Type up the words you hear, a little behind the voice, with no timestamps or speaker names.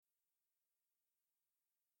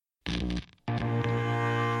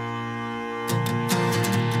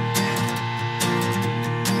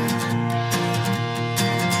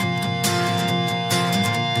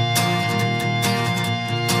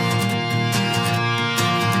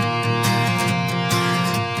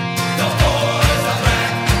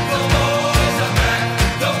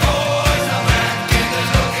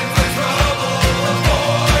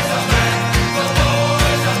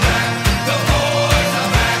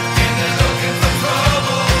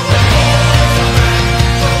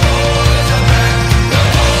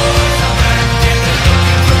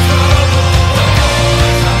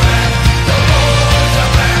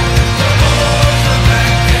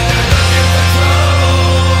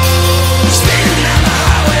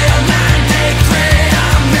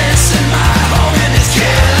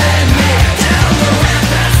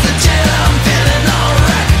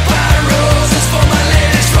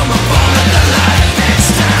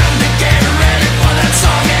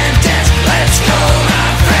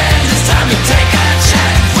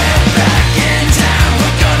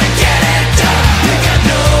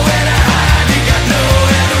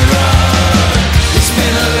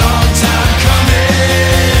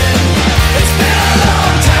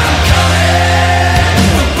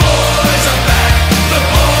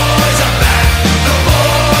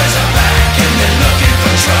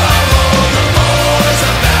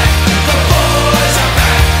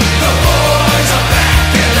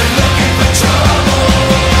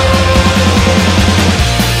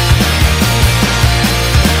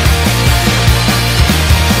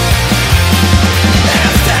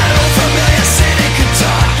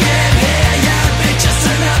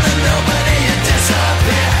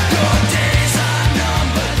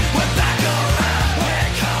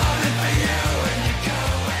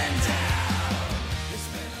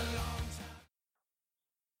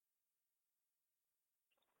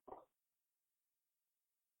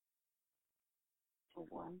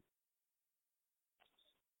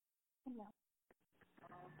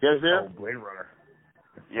You guys there? Oh, Blade Runner.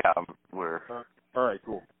 Yeah, we're. All right,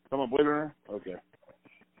 cool. Come on, Blade Runner? Okay.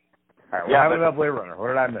 All right, what happened about Blade Runner? What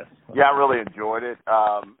did I miss? Yeah, I really enjoyed it.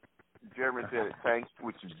 Jeremy said it tanked,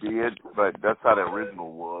 which it did, but that's how the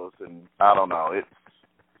original was, and I don't know. It's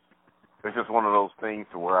just one of those things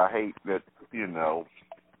to where I hate that,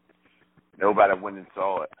 nobody went and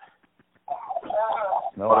saw it.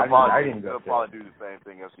 No, but I didn't go. They'll probably do the same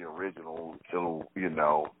thing as the original. It'll,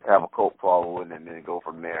 have a cult following and then go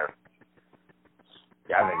from there.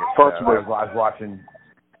 Yeah, I think it's. I was watching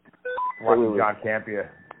John Campea.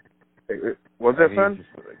 What's that, son?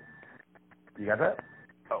 You got that?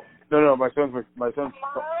 Oh. No, my son's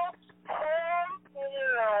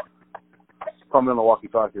coming on the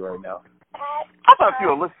walkie-talkie right now. I thought you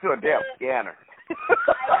were listening to a damn scanner.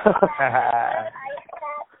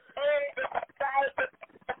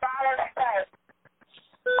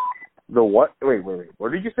 The what? Wait.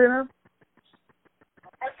 What did you say now?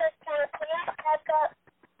 I said, can you pack up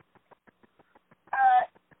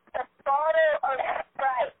a bottle of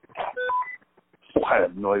Sprite? I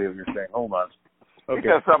have no idea what you're saying. Hold on. Okay. He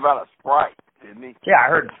said something about a Sprite, didn't he? Yeah, I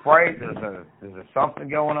heard Sprite. There's something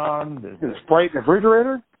going on. Is Sprite in the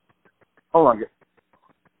refrigerator? Hold on.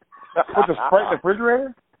 Put the Sprite in the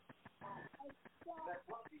refrigerator?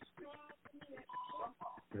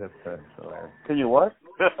 Can you what?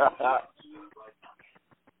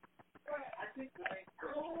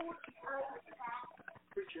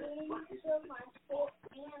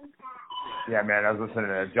 Yeah, man, I was listening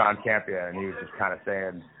to John Campea, and he was just kind of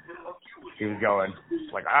saying, he was going,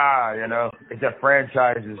 like, if that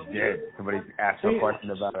franchise is dead. Somebody asked a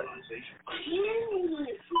question about it.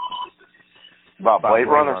 About Blade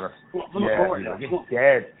Runner? Yeah, it's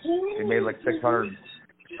dead. They made like $600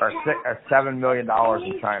 or $7 million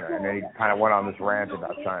in China, and then he kind of went on this rant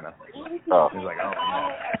about China. Oh. He was like, oh,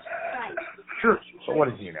 man. Sure. But what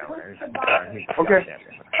does he know, man? Okay.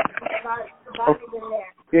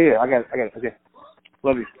 Yeah, I got it. Okay.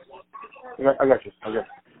 Love you. I got you.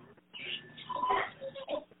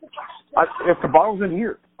 If the bottle's in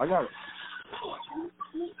here, I got it.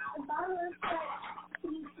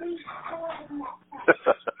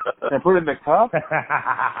 Can I put it in the cup?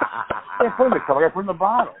 Can't put it in the cup. I got to put it in the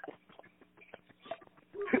bottle.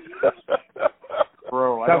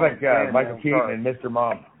 Bro, sounds like Michael Keaton and Mr.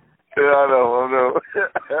 Mom. Yeah, I know.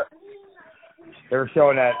 They were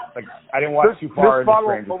showing that, like, I didn't watch too far into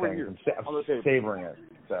Stranger Things. I'm savoring it,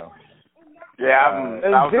 so. Yeah, I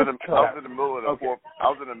was in the middle of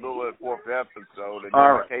the fourth episode, and then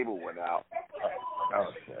the cable went out. Oh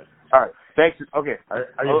shit! All right, thanks. Okay,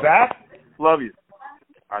 are you back? Love you.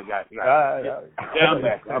 I got you. Yeah,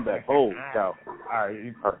 I'm back. Holy cow! All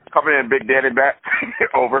right, coming in, Big Daddy back.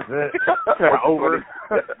 Over. Over.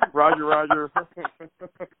 Roger.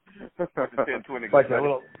 10-20. Like a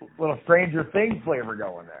little Stranger Things flavor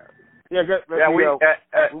going there. Yeah, we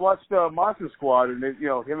watched Monster Squad, and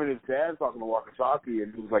him and his dad talking to walkie-talkie,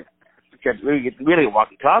 and he was like, "We get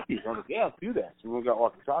walkie-talkies." I was like, "Yeah, let's do that." So we got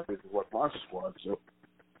walkie-talkies to watch Monster Squad. So,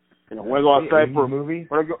 when I go outside for a movie,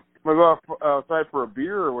 when I go outside for a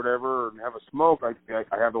beer or whatever and have a smoke, I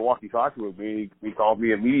have the walkie-talkie with me. He called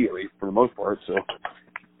me immediately for the most part. So,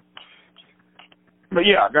 but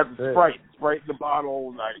yeah, I got the Sprite in the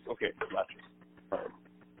bottle. Nice. Okay, gotcha. All right.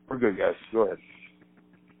 We're good, guys. Go ahead.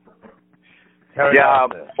 Yeah,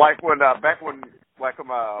 like when back when on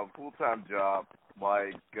my full-time job,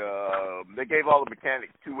 they gave all the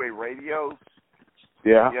mechanics two-way radios.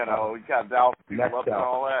 Yeah. You got to dial people up and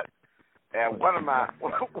all that. And one of my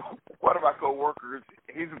coworkers,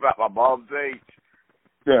 he's about my mom's age.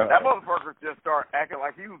 Yeah. That motherfucker just started acting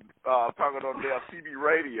like he was talking on their CB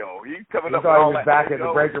radio. He's coming up with all all that. Back at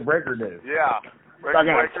the breaker days. Yeah. Like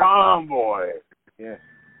a tomboy. Yeah.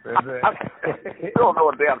 You don't know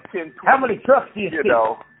a damn 10. How many trucks do you see?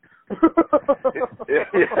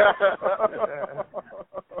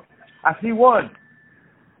 I see one.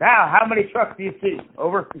 Now, how many trucks do you see?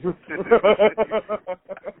 Over.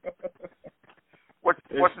 What's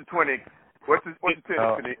the 20? What's the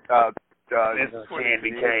 10? It's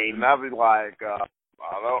candy cane. And I'll be like, I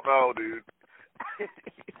don't know, dude.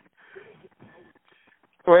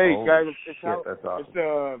 So hey, guys,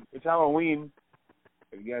 it's Halloween.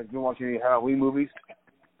 Have you guys been watching any Halloween movies?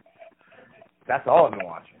 That's all I've been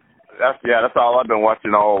watching. That's all I've been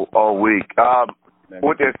watching all week.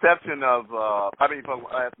 With the exception of, for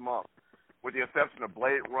last month, with the exception of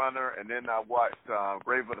Blade Runner, and then I watched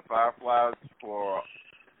Grave of the Fireflies for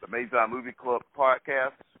the Mazon Movie Club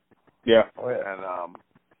podcast. Yeah. Oh, yeah. And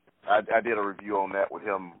I did a review on that with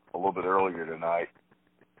him a little bit earlier tonight.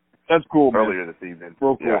 That's cool, man. Earlier this evening.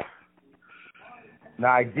 Real cool. Yeah.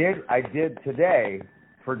 Now I did today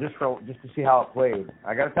for just to see how it played.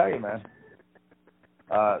 I got to tell you, man,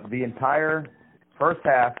 the entire first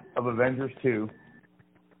half of Avengers 2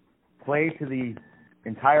 played to the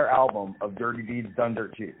entire album of Dirty Deeds Done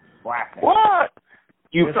Dirt Cheap. What?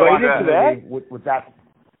 You played into that? With that.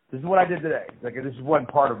 This is what I did today. Like, this is one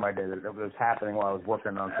part of my day that was happening while I was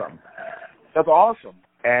working on something. That's awesome.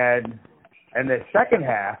 And the second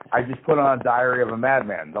half, I just put on Diary of a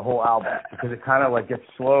Madman, the whole album, because it kind of like gets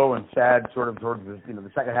slow and sad, sort of towards the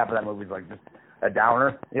the second half of that movie is like just a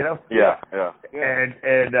downer, Yeah. And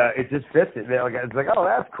it just fits it. It's like, oh,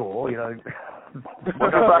 that's cool,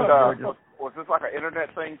 Was this like an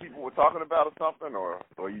internet thing people were talking about or something, or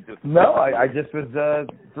you just? No, I just was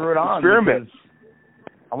threw it on. Experiment.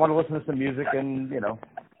 I want to listen to some music and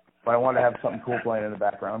but I wanted to have something cool playing in the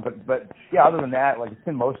background. But yeah, other than that, like it's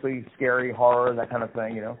been mostly scary, horror, that kind of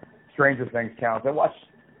thing. Stranger Things counts. I watched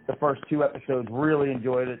the first 2 episodes, really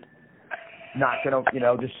enjoyed it. Not gonna,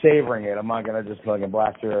 just savoring it. I'm not gonna just fucking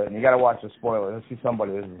blast through it. And you got to watch the spoilers. Let's see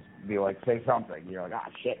somebody be like, say something. You're like,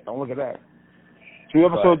 shit, don't look at that. 2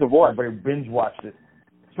 episodes of what? Everybody binge watched it.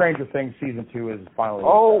 Stranger Things season 2 is finally.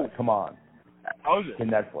 Come on. How is it? To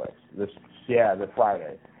Netflix. This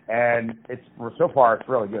Friday. And so far it's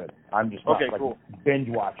really good. I'm just not cool. binge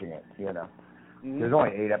watching it, Mm-hmm. There's only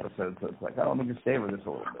 8 episodes, so it's like, let me just savor this a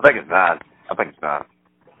little bit. I think it's 9.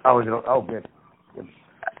 Oh, is it? Oh, good.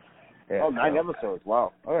 Yeah, 9 episodes.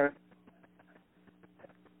 Wow. All right.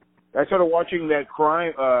 I started watching that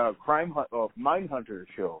Mindhunter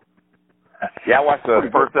show. Yeah, I watched the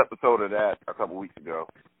first episode of that a couple weeks ago.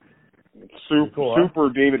 Super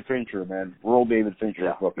David Fincher, man. Real David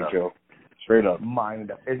Fincher fucking show. Straight up.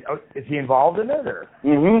 Is he involved in it, or?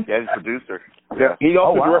 Mm-hmm. Yeah, he's a producer. Yeah. He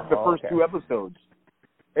also directed the first 2 episodes.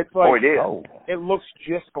 It's like, he did. It looks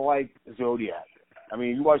just like Zodiac. I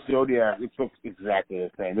mean, you watch Zodiac, it looks exactly the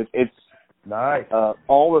same. It's nice.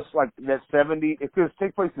 All this, like, that 70s, it could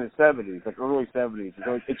take place in the 70s, like early 70s.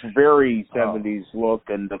 So it's very 70s look,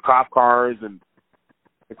 and the cop cars and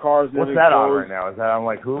the cars. What's that on right now? Is that on,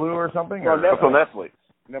 like, Hulu or something? No, That's on Netflix.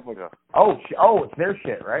 Yeah. Oh, it's their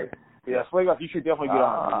shit, right? Yeah, Sling Up, you should definitely get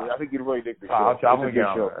on. I think you'd really dig the show. I'm going to get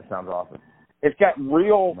on it. That sounds awesome. It's got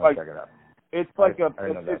real, like, check it out. It's like I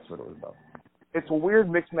didn't know that's what it was about. It's a weird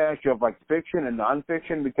mixed match of like fiction and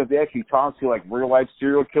nonfiction because they actually talk to like real life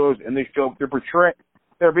serial killers in this show.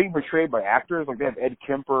 They're being portrayed by actors. Like they have Ed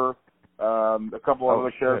Kemper, a couple of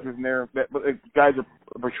other characters in there. But the guys are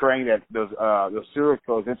portraying those serial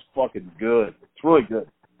killers. It's fucking good. It's really good.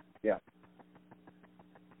 Yeah.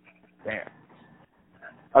 Damn.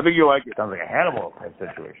 I think you'll like it. Sounds like a Hannibal type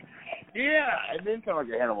situation. Yeah, it did sound like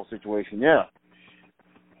a Hannibal situation. Yeah.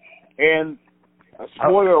 And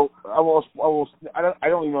spoiler, I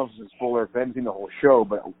don't even know if it's a spoiler if I haven't seen the whole show,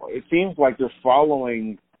 but it seems like they're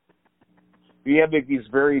following. You have these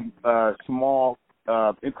very small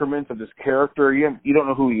increments of this character. You don't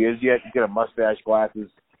know who he is yet. He's got a mustache, glasses,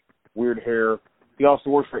 weird hair. He also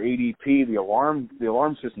works for ADP, the alarm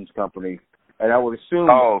systems company, and I would assume.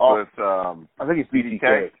 So it's I think it's BTK.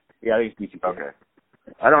 BTK? Yeah, I think it's BTK. Okay.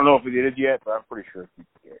 I don't know if it is yet, but I'm pretty sure it's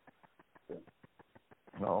BTK.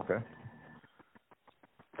 Oh, okay.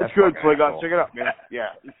 It's good, so I got check it out, man. Yeah,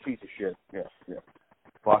 it's a piece of shit. Yeah.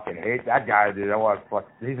 Fucking hate that guy, dude.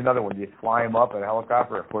 He's another one. You fly him up in a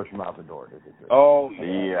helicopter and push him out the door. Oh,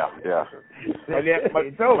 yeah. My dad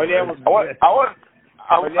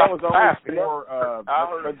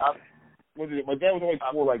was always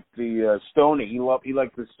for like the stoning. He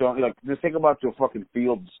liked the stone. Just take him out to a fucking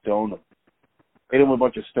field and stone him. Hit him with a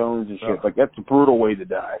bunch of stones and shit. Like that's a brutal way to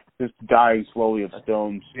die. Just die slowly of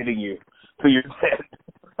stones hitting you till you're dead.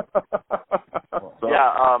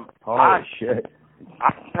 Shit.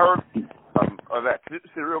 I heard of that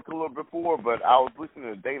serial killer before, but I was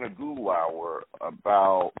listening to Dana Goulauer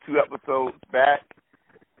about 2 episodes back.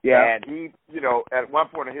 Yeah. And he, at one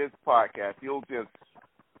point in his podcast, he'll just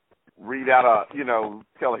read out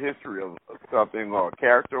tell a history of something or a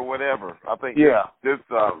character or whatever. I think this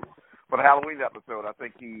for the Halloween episode, I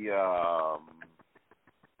think he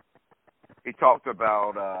talked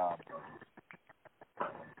about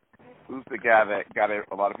who's the guy that got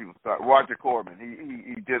a lot of people started? Roger Corbin.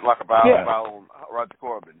 He did like a bio on Roger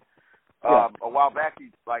Corbin. A while back,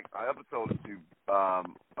 an episode or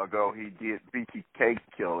 2 ago, he did BTK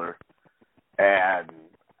Killer, and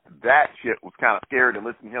that shit was kind of scary to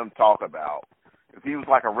listen to him talk about. If he was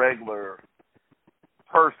like a regular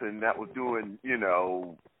person that was doing,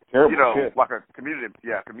 shit. like a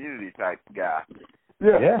community type guy.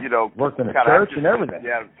 Yeah. Worked in a church and everything.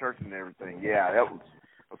 Yeah, church and everything. Yeah, that was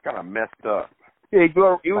kind of messed up. Yeah,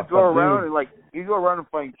 he would go around and he'd go around and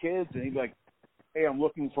find kids, and he'd be like, "Hey, I'm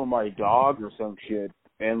looking for my dog or some shit,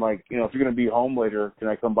 and if you're gonna be home later, can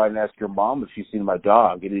I come by and ask your mom if she's seen my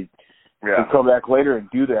dog?" And he'd come back later and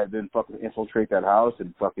do that, and then fucking infiltrate that house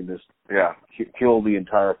and fucking just kill the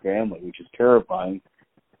entire family, which is terrifying.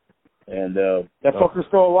 And that fucker's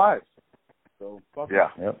still alive. So fuck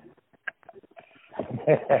him. Yep.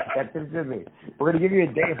 That's what it should be. We're gonna give you a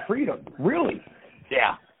day of freedom. Really?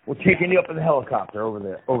 Yeah. We're taking you up in the helicopter over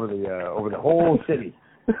the whole city.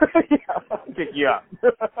 Kick you up.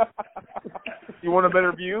 You want a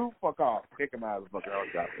better view? Fuck off. Kick him out of the fucking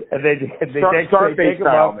helicopter. And they take him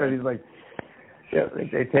up, and he's like,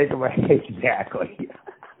 they take him out. Exactly.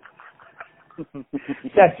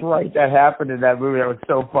 That's right. That happened in that movie. That was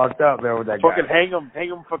so fucked up, man. With that fucking guy. hang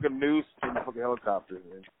him fucking noose in the fucking helicopter.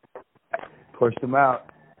 Man. Pushed him out.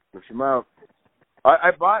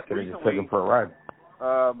 I bought Should recently. Just took him for a ride.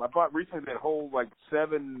 I bought recently that whole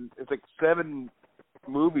 7. It's 7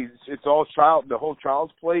 movies. It's all the whole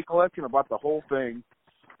Child's Play collection. I bought the whole thing.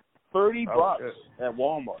 $30 at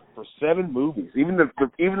Walmart for 7 movies. Even the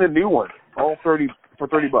new one, all for $30.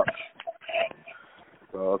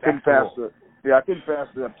 So I couldn't pass it. Yeah, I couldn't pass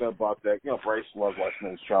it up to about that. Bryce loves watching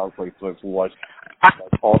those Child's Play flicks. We'll watch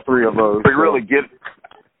all 3 of those.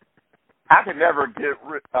 I could never get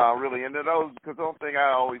really into those because the only thing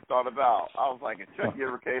I always thought about, I was like, if Chuck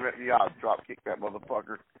ever came at me, I'd drop kick that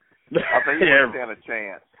motherfucker. I think he wouldn't stand a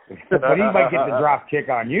chance. But he might get the drop kick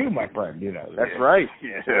on you, my friend. That's right.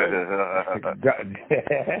 That's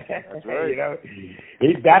right.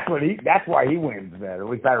 That's why he wins, man. At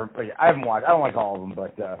least I haven't watched. I don't like all of them,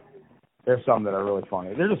 but there's some that are really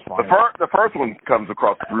funny. They're just funny. The first one comes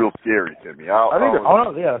across real scary to me.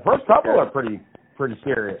 The first couple are pretty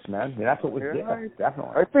serious, man. That's what we did.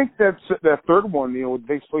 Definitely. I think that third one,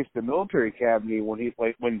 they placed the military academy when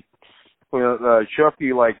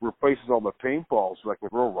Chucky replaces all the paintballs with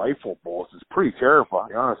real rifle bullets. It's pretty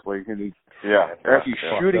terrifying, honestly. And actually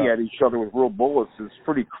shooting at each other with real bullets is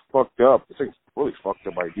pretty fucked up. It's a really fucked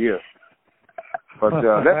up idea. But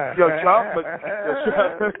that's Child's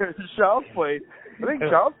Play. I think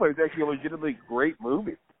Child's Play is actually a legitimately great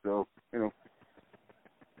movie. So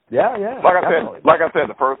Yeah. Like I said,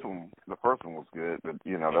 the first one was good, but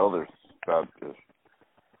the others stuff just.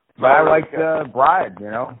 But I liked Bride.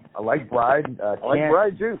 I like Bride. I like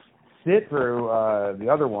Bride too. Sit through the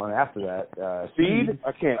other one after that. Seed.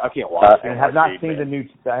 I can't watch. And have not seen the new.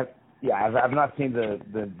 I've not seen the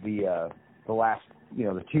last.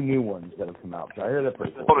 The 2 new ones that have come out. So I hear they're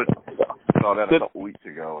pretty cool. Saw that a couple weeks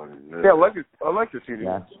ago. I like the 2 new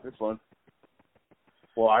ones. It's fun.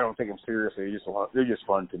 Well, I don't take them seriously. They're just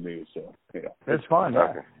fun to me. So it's fun.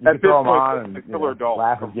 Okay. You can throw them on and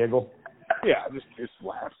laugh and giggle. Yeah, just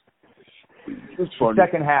laugh. It's fun. The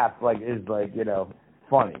second half is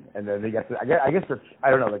funny, and then they got I guess I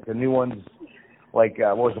don't know the new ones what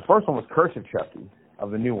was the first one was Curse of Chucky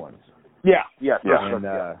of the new ones. Yeah. And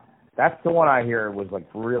that's the one I hear was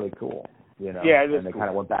really cool. Yeah, it is. And they kind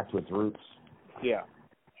of went back to its roots. Yeah.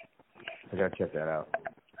 I gotta check that out.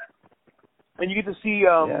 And you get to see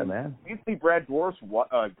man. You get to see Brad Dourif's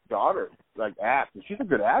daughter act, and she's a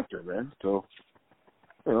good actor, man. So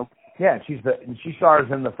Yeah, she stars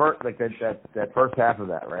in the first that first half of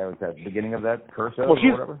that, right? Like that beginning of that Curse of or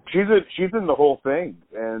whatever. She's in the whole thing,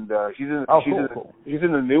 and she's in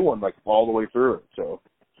the new one all the way through it. So.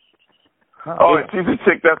 And she's a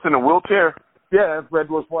chick that's in a wheelchair. Yeah, that's Brad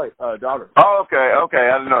Dourif's wife, daughter. Oh, okay. I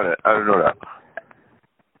didn't know that.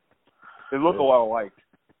 They look a lot alike.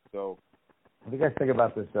 So. What do you guys think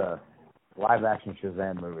about this live action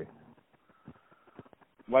Shazam movie?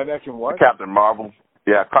 Live action what? Captain Marvel.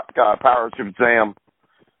 Yeah, Power of Shazam.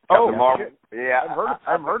 Captain Marvel. Shit. Yeah,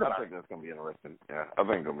 I've heard of it. I think that's going to be interesting. Yeah, I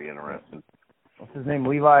think it's going to be interesting. What's his name?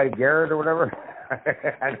 Levi Garrett or whatever?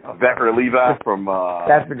 Zachary Levi from...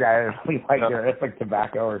 That's the guy. Levi Garrett. It's like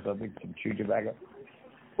tobacco or something. Some chew tobacco.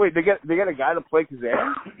 Wait, they got a guy to play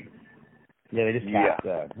Kazam? Yeah, they just cast...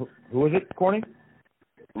 who was it, Corny?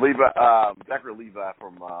 Zachary Levi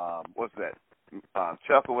from... what's that?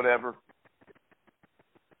 Chuck or whatever.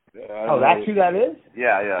 That's who that is?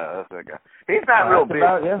 Yeah, that's that guy. He's not real big.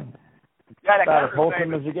 About as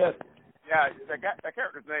wholesome as you get. Yeah, that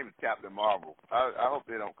character's name is Captain Marvel. I hope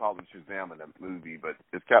they don't call him Shazam in the movie, but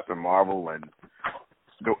it's Captain Marvel, and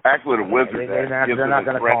actually the Wizard. They're not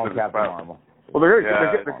going to call him Captain Marvel. Well, they're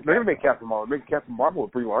going to make Captain Marvel. Make Captain Marvel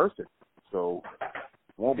with Brie Larson. So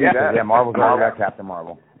it won't be that. Yeah, Marvel's already got Captain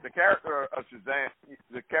Marvel. The character of Shazam,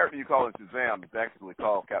 the character you call it Shazam, is actually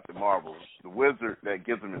called Captain Marvel. The wizard that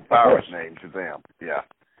gives him his power is named Shazam. Yeah.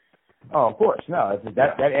 Oh, of course. No,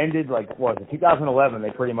 that ended 2011.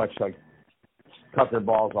 They pretty much cut their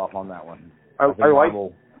balls off on that one. I like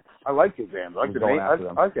Shazam. I like I like the name. I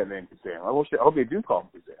like that name, Shazam. I hope they do call him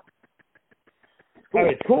Shazam. Cool.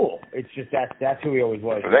 It's cool. It's just that's who he always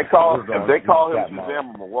was. If they call him Shazam,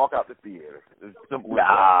 I'm gonna walk out the theater. It's simple.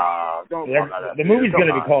 Nah, don't. The movie's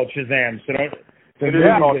gonna be called Shazam. So don't. It is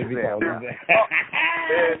called Shazam.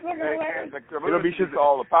 It'll be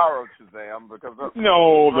called The Power of Shazam because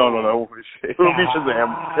no. It'll be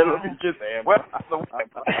Shazam. It'll be Shazam. Well,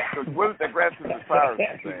 the grandson is Power of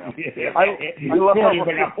Shazam. I love how you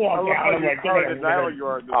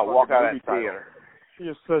I'll walk out of the theater.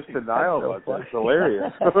 You're such denial about that. It's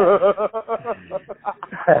hilarious.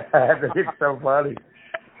 It's so funny.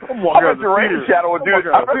 I bet the Raven Shadow would do it.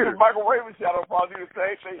 I bet the Michael Raven Shadow will do the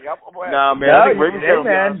same thing. Nah, man. I think Raven Shadow.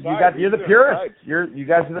 Man, you're the purists. You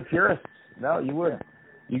guys are the purists. No, you would.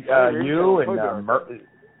 You and Murph.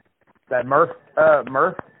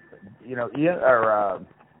 Ian or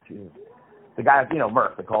the guy,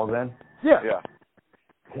 Murph that calls in. Yeah.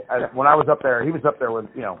 When I was up there, he was up there with,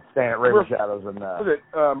 staying at Raven Shadows and Murph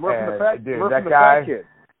and the Fat dude, Murph that and the guy, Fat Kid.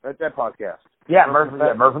 That podcast. Yeah, Murph and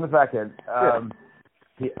the Fat Kid.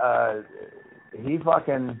 He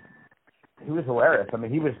was hilarious. I mean,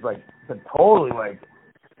 he was totally him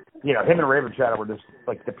and Raven Shadow were just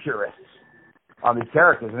like the purists on these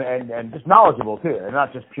characters and just knowledgeable too, and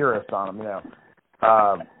not just purists on them.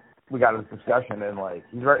 We got this discussion and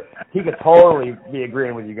he could totally be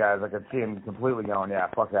agreeing with you guys. I could see him completely going, yeah,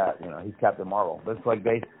 fuck that. He's Captain Marvel. But it's like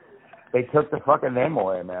they took the fucking name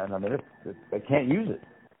away, man. I mean, they can't use it.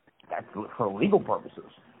 That's for legal purposes.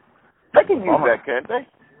 They can use that, can't they?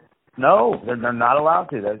 No, they're not allowed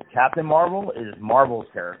to. Captain Marvel is Marvel's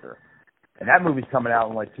character, and that movie's coming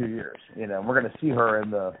out in 2 years. We're going to see her in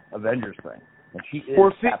the Avengers thing, and she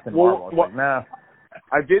is Captain Marvel. Nah.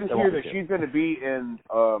 I did hear that she's going to be in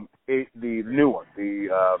the new one. She's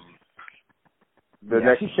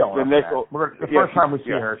showing up. The first time we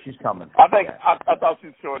see her, she's coming. I thought she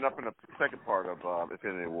was showing up in the second part of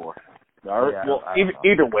Infinity War.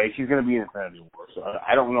 Either way, she's going to be in Infinity War. So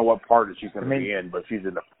I don't know what part she's going to be in, but she's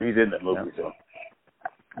in that movie. So.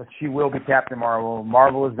 But she will be Captain Marvel.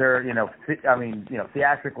 Marvel is there.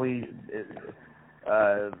 Theatrically,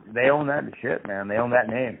 they own that shit, man. They own that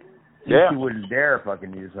name. Yeah. She wouldn't dare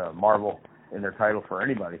fucking use Marvel in their title for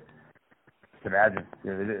anybody. Imagine.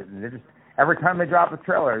 They just, every time they drop a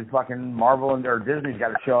trailer, it's fucking Marvel or Disney's got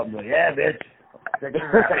to show up and be like, yeah, bitch.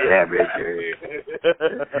 Yeah, bitch.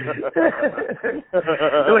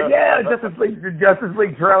 They're like, yeah, the Justice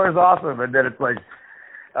League trailer's awesome. And then it's like,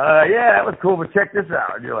 yeah, that was cool, but check this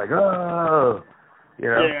out. And you're like, oh,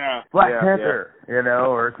 Black Panther,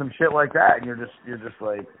 or some shit like that. And you're just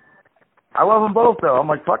like, I love them both, though. I'm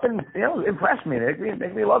like, fucking, impress me.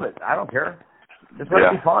 Make me love it. I don't care. Just let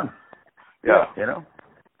it be fun. Yeah.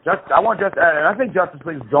 I want and I think Justice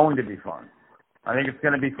League is going to be fun. I think it's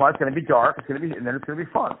going to be fun. It's going to be dark. And then it's going to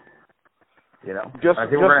be fun. I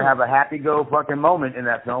think we're going to have a happy-go fucking moment in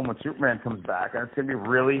that film when Superman comes back, and it's going to be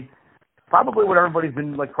really probably what everybody's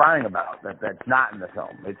been crying about. That's not in the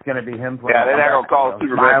film. It's going to be him. Yeah, they're not going to call him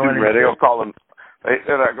Superman. They're going to call him.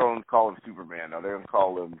 They're not going to call him Superman. No, they're going to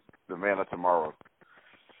call him the Man of Tomorrow.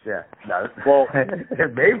 Yeah. No. Well,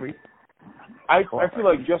 maybe. I feel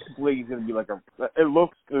like Justice League is going to be it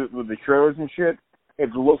looks, with the trailers and shit,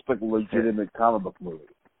 it looks like a legitimate comic book movie.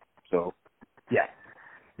 So. Yeah.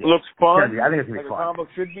 It looks fun. I think it's going to be fun. A comic book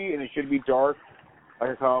should be, and it should be dark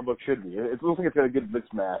like a comic book should be. It looks like it's got a good mix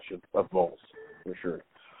mash of both, for sure.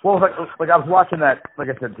 Well, like I was watching that, like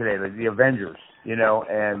I said today, the Avengers,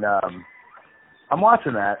 and I'm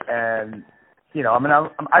watching that, and I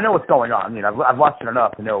know what's going on. I've watched it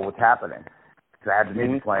enough to know what's happening. Because I had the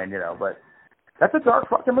music playing, but that's a dark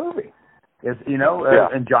fucking movie.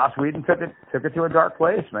 And Joss Whedon took it to a dark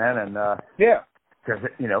place, man. And because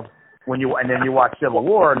when you watch Civil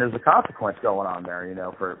War and there's a consequence going on there,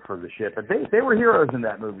 for the shit. But they were heroes in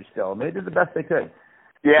that movie still, and they did the best they could.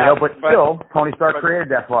 Yeah, but still, Tony Stark created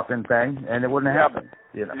that fucking thing, and it wouldn't have happened.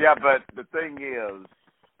 Yeah, but the thing is,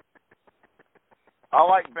 I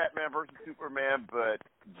like Batman versus Superman, but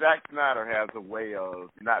Zack Snyder has a way of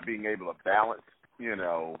not being able to balance,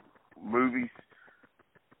 movies.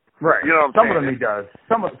 Right. Some of them he does.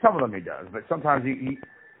 Some of them he does, but sometimes he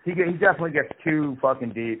definitely gets too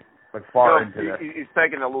fucking deep, far into this. He's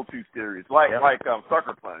taking it a little too serious. Like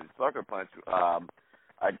Sucker Punch. Sucker Punch. I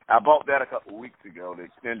bought that a couple of weeks ago, the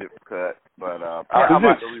extended cut, but I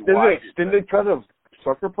might rewatch it. There's an extended cut of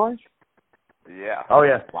Sucker Punch? Yeah. Oh,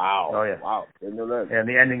 yeah. Wow. Oh, yeah. Wow. Didn't know that. And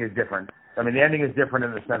the ending is different. I mean, the ending is different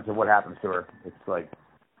in the sense of what happens to her. It's it's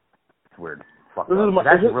weird.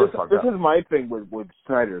 This is my thing with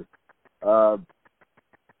Snyder.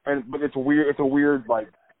 but it's a weird like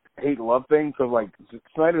hate love thing because like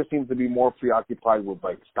Snyder seems to be more preoccupied with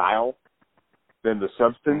like style than the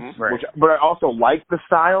substance. Right. But I also like the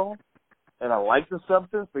style and I like the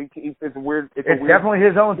substance. But it's weird. It's definitely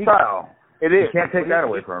his own style. It is. You can't take that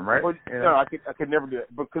away from him, right? But, no, I could never do it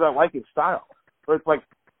because I like his style. But it's like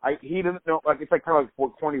he doesn't know. Like it's like kind of like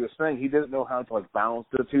what Corny was saying. He doesn't know how to like balance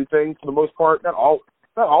the two things for the most part. Not all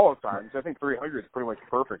the times. I think 300 is pretty much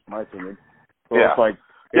perfect in my opinion. So yeah. It's like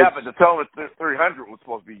but the tone of 300 was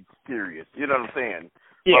supposed to be serious. You know what I'm saying?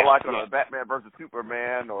 Yeah. But like on Batman versus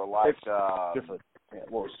Superman or like different. Yeah,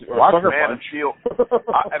 well, Man of Steel.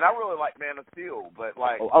 And I really like Man of Steel, but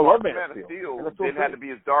like I love Man of Steel didn't have to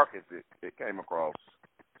be as dark as it came across.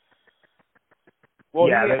 Well,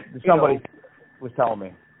 somebody was telling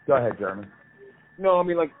me. Go ahead, Jeremy. No, I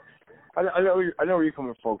mean like I know where you're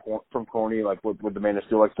coming from Corny, like with the Man of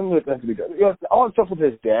Steel. Like something that has to be done. You know, all that stuff with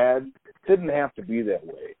his dad didn't have to be that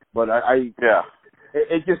way. But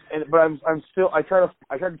It just, but I'm still. I try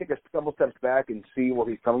to take a couple steps back and see where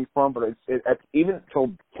he's coming from. But even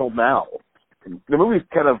till now, the movie's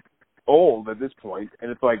kind of old at this point,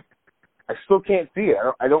 and it's like I still can't see it.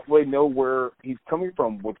 I don't really know where he's coming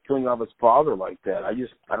from with killing off his father like that. I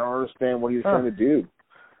don't understand what he was trying to do.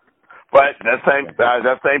 But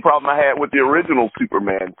that same problem I had with the original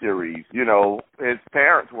Superman series. You know, his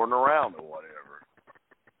parents weren't around or whatever.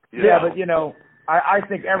 But you know. I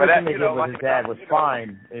think everything they did with his dad was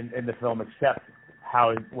fine in the film, except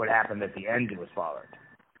what happened at the end to his father.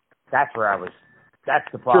 That's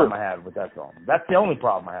the problem I had with that film. That's the only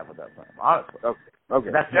problem I have with that film, honestly. Okay.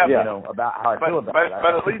 That's about how I feel about it.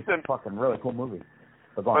 But at least it's a fucking really cool movie.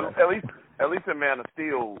 But at least in Man of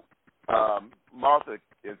Steel, Martha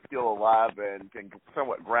is still alive and can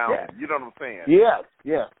somewhat ground him. You know what I'm saying?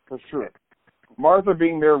 Yeah, for sure. Martha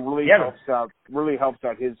being there really helps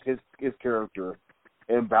out his character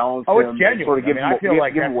and balance him. Oh, it's genuine. Sort of I feel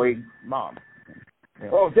like give that's weight. Mom.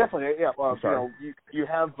 Yeah. Oh, definitely. Yeah. Well, you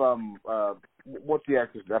have what's the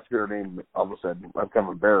actress? I forget her name. All of a sudden, I'm kind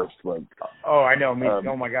of embarrassed. But oh, I know. Me.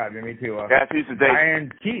 Oh my God. Me too. She's Diane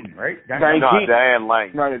Keaton, right? Diane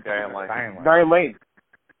Lane. Diane Lane.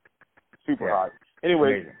 Super hot.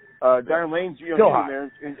 Anyway, amazing. Diane Lane's still hot. There,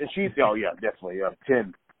 and she's definitely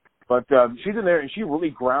 10. But she's in there, and she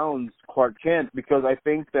really grounds Clark Kent because I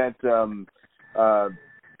think that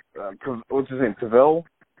what's his name, Cavill.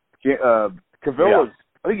 Cavill is.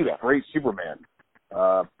 I think he's a great Superman.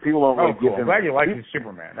 People don't really give him. I'm glad you like his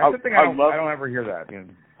Superman. That's the thing I don't ever hear that. You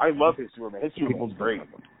know. I love his Superman. His Superman's great.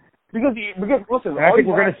 Because listen, I think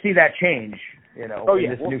we're going to see that change. You know,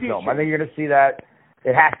 in this new film. I think you're going to see that.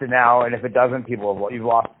 It has to now, and if it doesn't, you've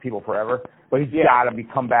lost people forever. But he's got to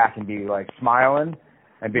come back and be like smiling.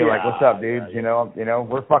 And be like, what's up, dudes? You know,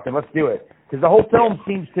 we're fucking, let's do it. Because the whole film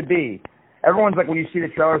seems to be, everyone's like, when you see the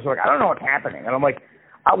trailers, they're like, I don't know what's happening. And I'm like,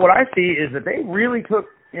 what I see is that they really took,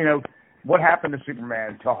 what happened to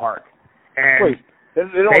Superman to heart. And they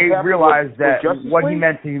realized that what he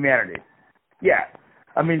meant to humanity. Yeah.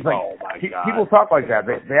 I mean, it's like, people talk like that.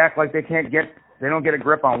 They act like they don't get a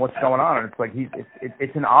grip on what's going on. And it's like,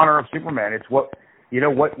 it's in honor of Superman. It's what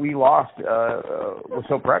we lost was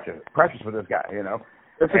so precious for this guy,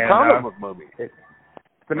 It's a comic book movie. It's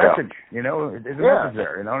the message, there's a message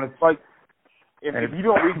there, and it's like if you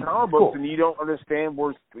don't read comic books and you don't understand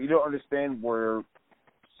where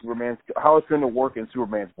Superman's how it's going to work in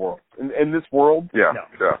Superman's world. In this world,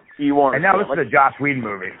 you want. And now this is a Joss Whedon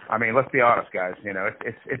movie. I mean, let's be honest, guys.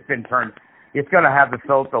 It's been turned. It's going to have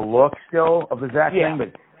the look still of the Zack thing,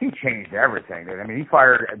 but he changed everything. I mean, he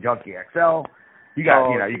fired Junkie XL. You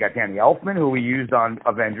got you got Danny Elfman, who we used on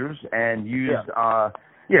Avengers and used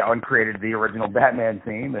and created the original Batman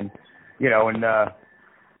theme, and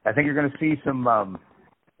I think you're going to see some. I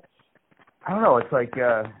don't know. It's like.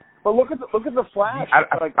 But look at the Flash.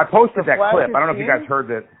 I posted that clip. I don't know if you guys heard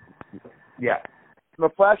that. Yeah. The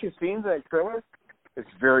Flash's scenes in that trailer, it's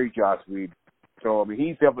very Joss Whedon. So I mean,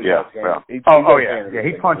 he's definitely He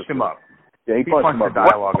punched him up. Yeah, he punched the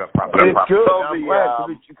dialogue up properly. It's good. I'm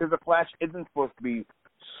glad because the Flash isn't supposed to be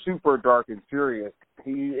super dark and serious.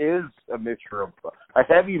 He is a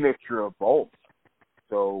heavy mixture of both.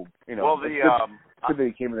 So Well, good that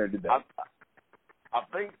he came in there and did that. I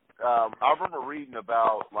think I remember reading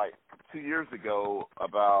about 2 years ago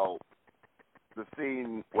about the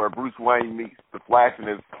scene where Bruce Wayne meets the Flash in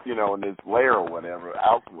his in his lair or whatever,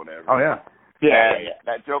 house or whatever. Oh yeah. Yeah.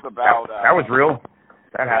 That joke about that was real.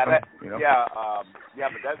 That happened. But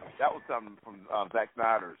that was something from Zack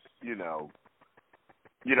Snyder's. He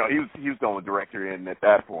was the only director in at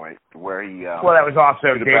that point where he. Well, that was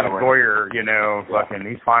also David Goyer. Fucking,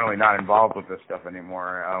 he's finally not involved with this stuff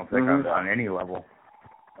anymore. I don't think on any level.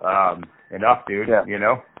 enough, dude. Yeah. You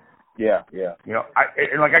know. Yeah. You know,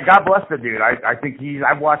 God bless the dude. I think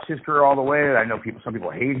I've watched his career all the way. I know some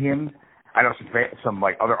people hate him. I know some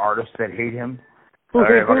like other artists that hate him. I'm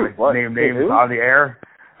not gonna name names on the air.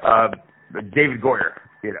 David Goyer,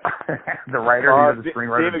 you know, the writer, the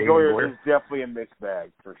screenwriter. David Goyer is definitely a mixed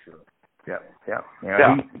bag for sure. Yeah. You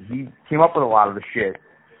know, he came up with a lot of the shit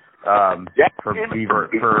for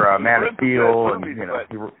Man of Steel, and you know,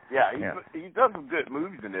 he does some good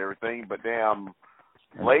movies and everything, but damn.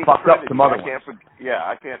 Blade fucked Trinity, up some other ones.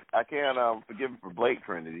 I can't forgive him for Blade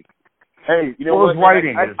Trinity. Hey, you know what? His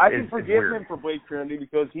writing I can forgive him for Blade Trinity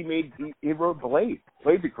because he wrote Blade.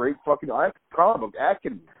 Blade's a great fucking comic book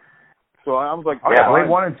action. So I was like, Blade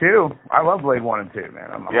 1 and 2. I love Blade 1 and 2,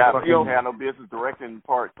 man. He don't have no business directing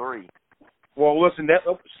part 3. Well, listen,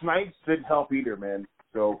 Snipes didn't help either, man.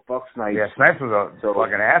 So fuck Snipes. Yeah, Snipes was a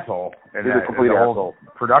fucking asshole. He's a complete asshole.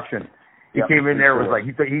 Production. He came in there was like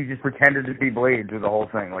he just pretended to be Blade through the whole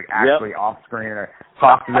thing, like actually off screen or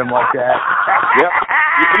talk to them like that. Yep.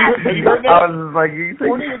 Have you heard that? I was like, dude. You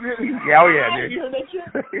heard that shit?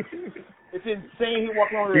 It's insane. He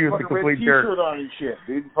walked around with a fucking red T-shirt on and shit,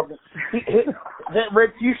 dude. That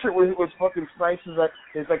red T-shirt was fucking Snipes'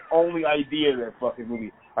 his only idea of that fucking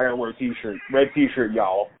movie. I gotta wear a T-shirt, red T-shirt,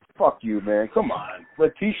 y'all. Fuck you, man. Come on,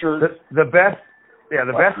 red T-shirt. The best. Yeah,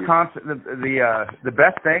 the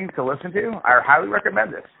best thing to listen to, I highly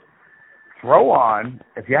recommend this. Throw on,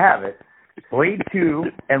 if you have it, Blade 2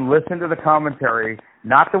 and listen to the commentary,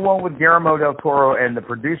 not the one with Guillermo del Toro and the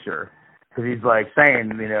producer, because he's like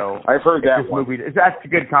saying, you know, I've heard that one. That's a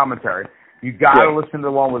good commentary. You got to listen to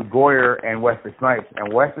the one with Goyer and Wesley Snipes.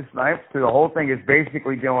 And Wesley Snipes, through the whole thing, is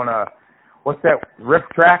basically doing what's that, riff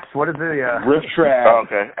tracks? What is it? Riff tracks. Oh,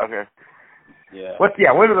 okay. Yeah. What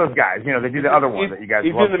are those guys? You know, they do the other one that you guys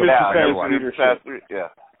love. He's in the Mr. Science. Yeah.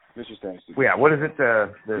 Mr. Science. Yeah, what is it? The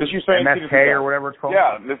Mr. Science MSK or whatever it's called?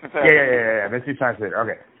 Yeah, Mr. Science. Yeah, Mr. Science Theater.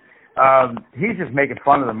 Okay. He's just making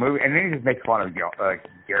fun of the movie, and then he just makes fun of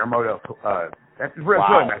Guillermo del Toro. That's really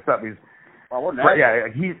messed up.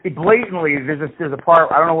 He blatantly, there's a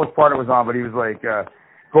part, I don't know what part it was on, but he was like,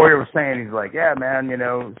 Goyer was saying, he's like, yeah, man, you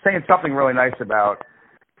know, saying something really nice about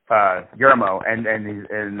Guillermo, and he's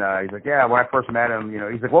like, yeah, when I first met him, you know,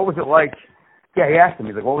 he's like, what was it like? Yeah, he asked him,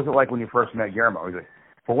 he's like, what was it like when you first met Guillermo? He's like,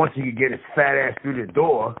 well, once he could get his fat ass through the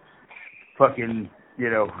door, fucking, you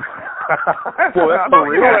know. Well, that's for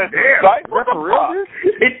real. That's for real, dude?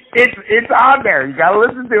 It's on there. You gotta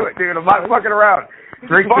listen to it, dude. I'm not fucking around.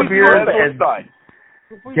 Drink some beers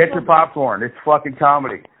and get your popcorn. It's fucking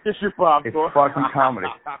comedy. Get your popcorn. It's fucking comedy.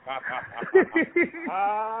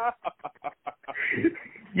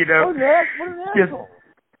 You know,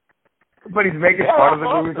 but he's making fun of the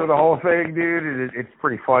movie for the whole thing, dude. And it's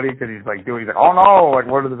pretty funny because he's like oh no, like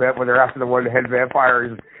when they're after the one-head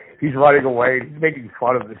vampire, he's running away. He's making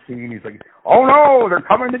fun of the scene. He's like, oh no, they're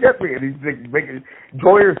coming to get me, and he's like making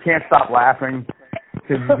Goyer can't stop laughing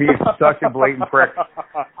because he's being such a blatant prick.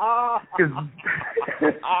 Because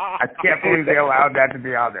I can't believe they allowed that to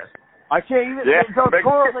be on there. I can't even. Yeah,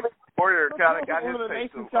 Goyer kind of got his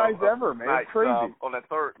nicest guys ever, man. It's crazy. On that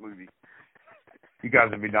third movie. You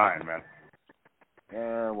guys would be dying, man.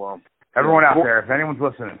 Yeah, well. Everyone out there, if anyone's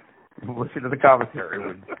listening, listen to the commentary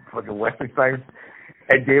with fucking Wesley Snipes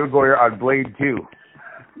and David Goyer on Blade 2.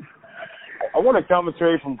 I want a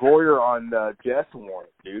commentary from Goyer on Death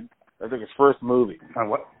Warrant, dude. That's like his first movie. On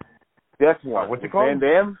what? Death Warrant. What's it called? Van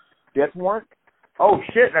Damme? Death Warrant? Oh,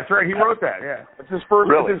 shit, that's right. He wrote that, yeah. That's his first,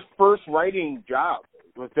 really? That's his first writing job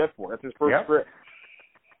was Death Warrant. That's his first script.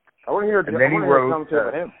 I want to hear a commentary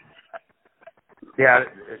about him. Yeah,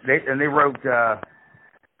 they wrote a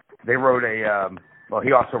well,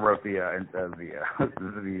 he also wrote the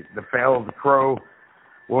Fall of the Crow.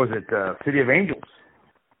 What was it? City of Angels.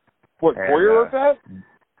 What, Goyer wrote that?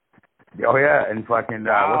 Oh yeah, and fucking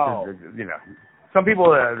wow. You know, some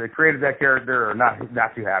people that created that character are not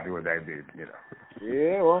too happy with that dude. You know.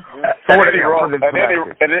 Yeah, well. Yeah. And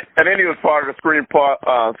then he was part of the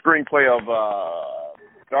screenplay of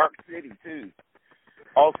Dark City too.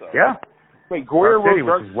 Also. Yeah. Wait, Goyer Dark City, wrote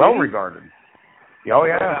Dark which is City? well regarded. Oh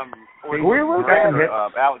yeah. Goyer wrote that?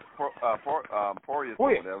 Alex Proyas or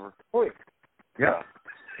whatever. Wait. Yeah.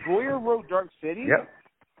 Goyer wrote Dark City? Yep.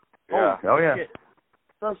 Yeah. Oh yeah. Shit.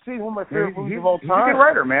 Dark City, one of my favorite movies of all time. He's a good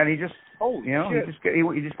writer, man. He just, Holy you know, shit.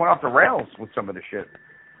 he just went off the rails with some of the shit.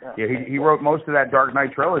 Yeah, he wrote most of that Dark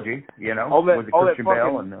Knight trilogy, you know, with the Christian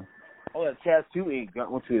Bale and all that tattoo ink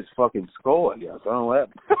went to his fucking skull, I guess. I don't know what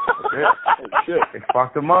happened. Holy shit. It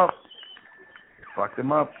fucked him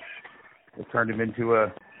up. It turned him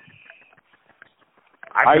into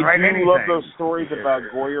I can write do anything. love those stories about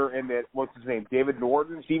Goyer and that, what's his name, Stephen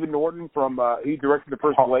Norton from, he directed the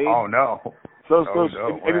first Blade. Oh, no. No.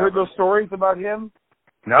 Have you heard those stories about him?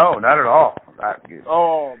 No, not at all.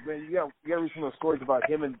 Oh, man, you gotta read some of those stories about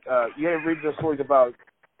him, and you gotta read those stories about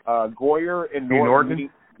Goyer and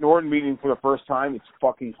Norton meeting for the first time. It's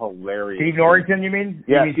fucking hilarious. Steve Norrington, you mean?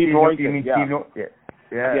 Yeah, Steve Norrington.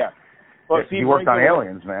 Yeah. Well, he worked on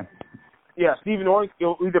Aliens, man. Yeah, Steve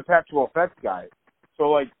Norrington, he's a practical effects guy. So,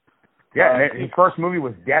 like... Yeah, and his first movie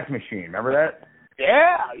was Death Machine. Remember that?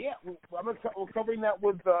 Yeah. We're covering that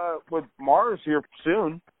with Mars here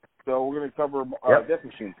soon. So we're going to cover Death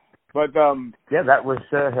Machine. But that was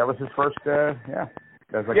his first. That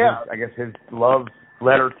was like I guess his love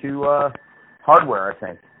letter to hardware. I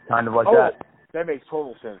think kind of like that. That makes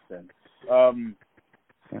total sense then.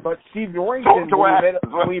 But Steve Norrington,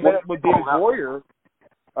 when he met up with David Goyer,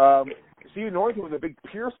 Steve Norrington was a big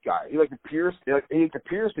Pierce guy. He liked the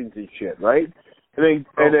piercings and shit, right? And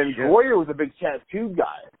then Goyer was a big tattoo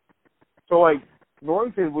guy. So like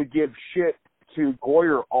Norrington would give shit to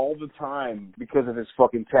Goyer all the time because of his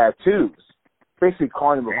fucking tattoos, basically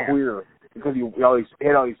calling him a queer because he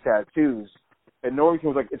had all these tattoos. And Norrington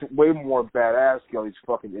was like, it's way more badass to get all these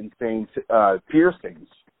fucking insane piercings.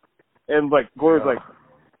 And like Goyer's like,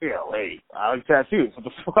 lady, I like tattoos. What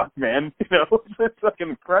the fuck, man? You know, it's fucking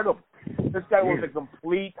incredible. This guy was a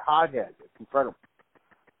complete hothead. It's incredible.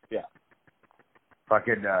 Yeah.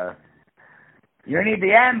 Fucking, you need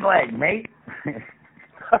the end leg, mate.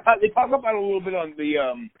 They talk about it a little bit on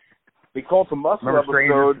the Cult of Muscle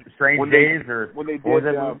episode. Strange Days, or when they did,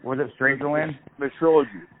 was it Strangeland? The trilogy.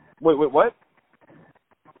 Wait, what?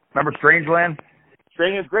 Remember Strangeland?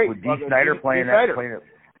 Strangeland's great. With Dee Snider playing it. Playing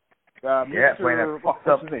that fucked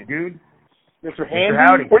up dude. Mr.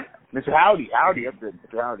 Handy? Mr. Howdy. That's it.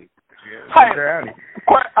 Mr. Howdy. Hi, Mr. Howdy.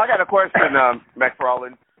 I got a question,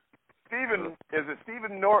 McFarlane. Is it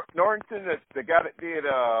Stephen Norrington, the guy that did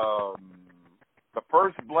the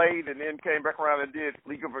first Blade and then came back around and did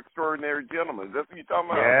League of Extraordinary Gentlemen? Is that what you're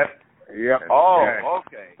talking about? Yep. Oh,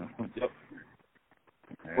 okay. Yep.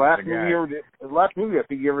 Last movie I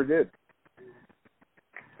think he ever did.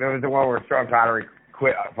 That was the one where Sean Connery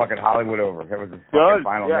quit fucking Hollywood over. That was the fucking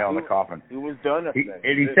final nail in the coffin. He was done. He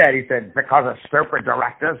said, because of stupid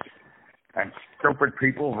directors and stupid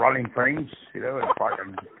people running things, it's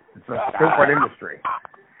a stupid industry.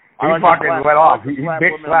 He fucking went off. He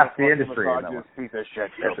bitch slapped the industry. Piece of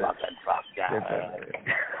shit, you fucking fuck guy.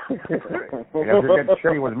 If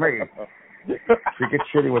you get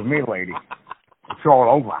shitty with me, lady, it's all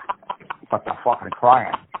over. But they're fucking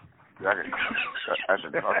crying. That's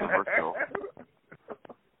controversial.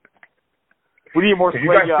 We need more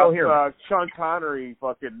Sean Connery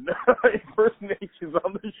fucking impersonations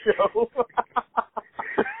on the show.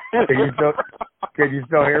 Can you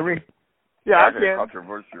still hear me? Yeah, I can.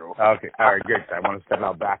 Controversial. Okay, all right, good. I want to step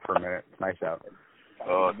out back for a minute. It's nice out.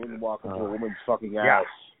 Wouldn't walk into a woman's fucking ass.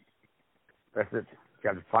 That's it.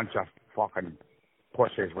 Got a bunch of fucking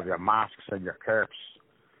pussies with your masks and your capes.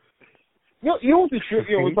 You know what the shit?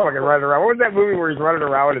 He's fucking running around. What was that movie where he's running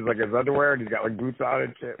around with his underwear and he's got like boots on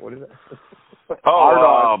and shit? What is it?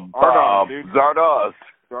 Zardoz.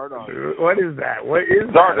 Zardoz. What is that? What is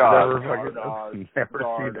Zardoz? Never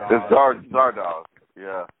seen that. It's Zardoz.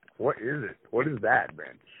 Yeah. What is it? What is that,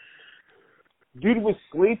 man? Dude was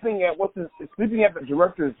sleeping at the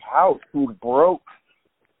director's house who was broke.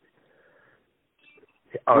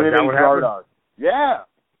 Oh, is that what happened? Yeah.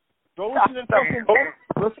 Go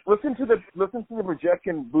listen to the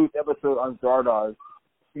projection booth episode on Zardoz.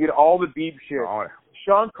 You get all the deep shit. Oh,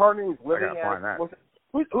 Sean Connery was living at.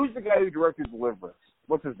 Who's the guy who directed Deliverance?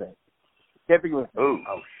 What's his name? Can't think of his name.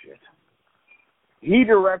 Oh shit. He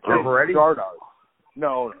directed Zardoz.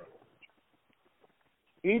 No.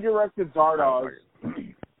 He directed Zardoz.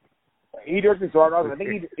 I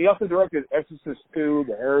think he also directed Exorcist 2,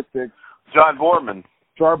 The Heretic. John Boorman.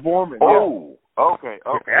 Oh, yeah. Okay.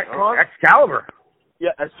 Excalibur.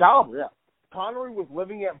 Yeah, Excalibur, yeah. Connery was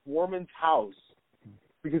living at Boorman's house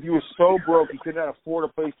because he was so broke he could not afford a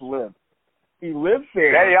place to live. He lived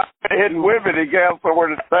there. Yeah, his women, he got somewhere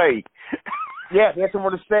to stay. Yeah, he had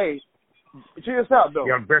somewhere to stay. Check this out, though.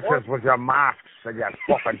 Your bitches with your masks and your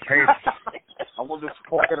fucking tapes. I want this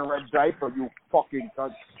fucking red diaper, you fucking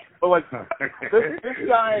cunt. But, like, this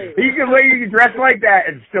guy... You can dress like that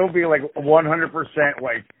and still be, like, 100%,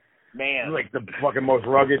 like... Man. Like the fucking most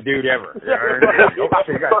rugged dude ever. You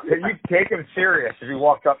take him serious if he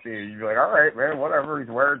walked up to you. You'd be like, all right, man, whatever. He's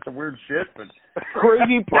wearing some weird shit, but...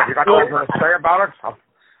 Crazy you got nothing to say about it?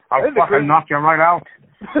 I'll fucking knock you right out.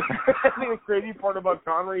 I think the crazy part about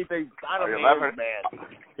Connery, he's not a man's man.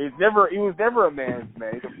 He was never a man's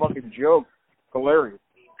man. He's a fucking joke. Hilarious.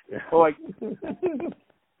 So, like,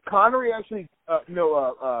 Connery actually,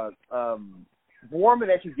 Borman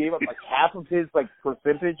actually gave up like half of his like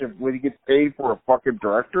percentage of what he gets paid for a fucking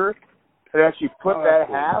director, and actually put that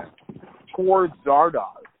half towards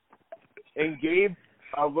Zardoz, and gave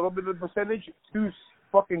a little bit of the percentage to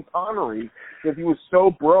fucking Connery because he was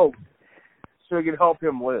so broke, so he could help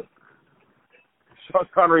him live. Sean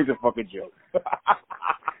Connery's a fucking joke. But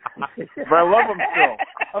I love him still.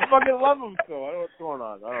 I fucking love him still. I don't know what's going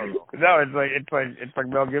on. I don't know. No, it's like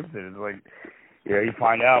Mel Gibson. It's like, you know, you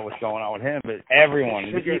find out what's going on with him, but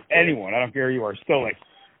everyone, anyone, I don't care who you are, still like,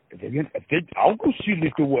 I'll go see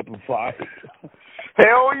Lethal Weapon 5.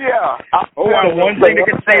 Hell yeah! It's the one thing that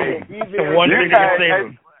can save him. It's the one thing that can save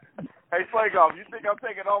him. Hey, Flagoff, you think I'm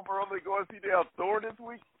taking off early going to see the Thor this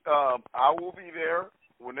week? I will be there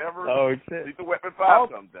whenever Lethal Weapon 5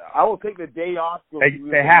 comes out. I will take the day off.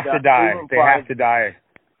 They have to die. They have to die.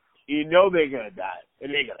 You know they're going to die.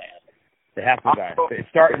 It ain't going to happen. They have to die. It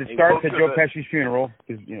starts at Joe Pesci's funeral,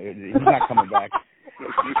 because he's not coming back.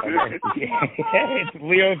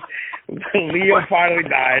 Leo finally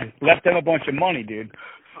died, left them a bunch of money, dude.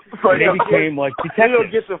 So they became like detectives. Leo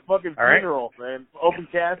gets a fucking funeral, man. Open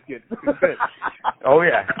casket. Oh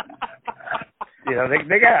yeah. You know,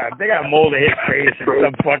 they got to mold his face in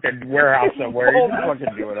some fucking warehouse somewhere. He's just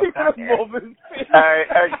fucking doing it.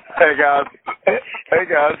 Hey guys.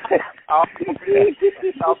 I'll be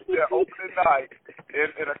there opening night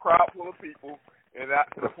in a crowd full of people, and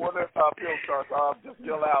before the film starts, I'll just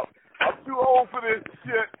yell out, "I'm too old for this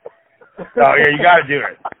shit." Oh yeah, you got to do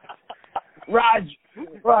it. Raj,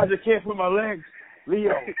 I can't put my legs. Leo,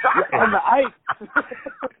 you're on the ice.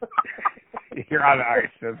 You're on the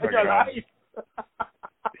ice. That's you're on the ice.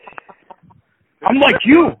 I'm like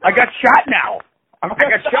you. I got shot now. I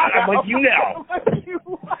got shot. I'm like you now.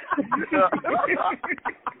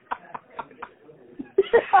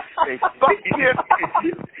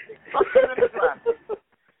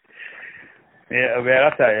 Yeah, man,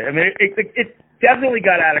 I'll tell you. I mean, it definitely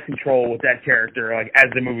got out of control with that character. Like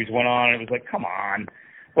as the movies went on, it was like, come on.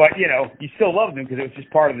 But you know, you still loved him because it was just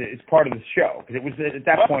part of the show. Because it was at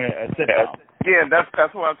that point a sitcom. Yeah,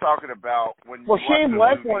 that's what I'm talking about. Shane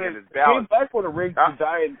Black wanted Riggs to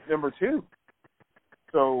die in number 2.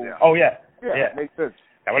 So. Yeah. Oh yeah. Yeah, makes sense.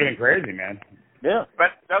 That would have been crazy, man. Yeah.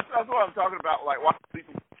 But that's what I'm talking about. Like,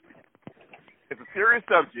 it's a serious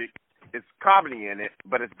subject. It's comedy in it,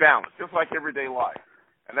 but it's balanced, just like everyday life.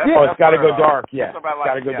 And that's, it's got to go dark. Yeah, it's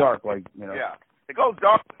got to go dark. Like, you know. Yeah, it goes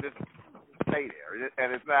dark. Just stay there,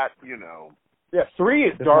 and it's not, you know. Yeah, 3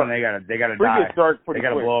 is this dark. One, they got to die. 3 is dark pretty They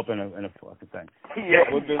got to quick. blow up in a fucking thing. Yeah,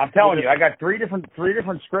 I'm telling you, I got three different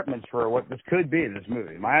scriptments for what this could be in this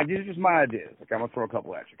movie. My ideas are just my ideas. Like, I'm gonna throw a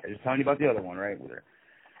couple at you. I'm just telling you about the other one, right?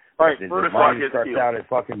 All right, first Rock starts out at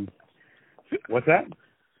fucking. What's that?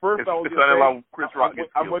 First, I was Chris Rock.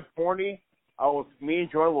 I'm with Forney. Me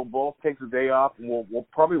and Jordan will both take the day off, and we'll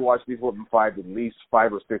probably watch Lethal Weapon 5 at least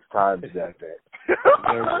 5 or 6 times that day.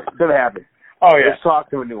 It's gonna happen. Oh yeah, let's talk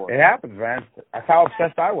to a new one. It happens, man. That's how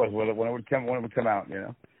obsessed I was with it when it would come out. You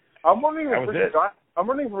know. I'm wondering if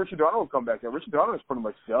Richard Donner will come back. Now, Richard Donner is pretty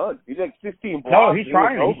much done. He's like 16 blocks. No, he's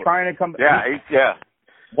trying. He's trying to come back. Yeah.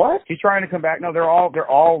 What? He's trying to come back. No, they're all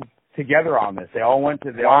together on this. They all want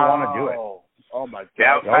to do it. Oh my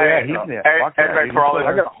God! Yeah, he's there. Hey, McFarland,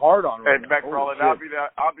 I got a hard on. Hey, McFarland, I'll be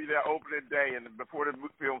there opening day, and before the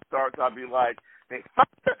film starts, I'll be like, they fuck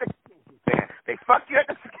you at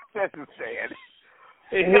the concession stand.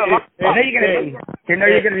 You know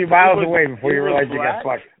you're gonna be miles away before you realize you got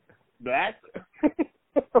fucked. Black?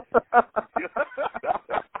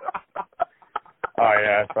 Oh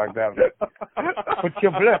yeah, it's fucked up. What's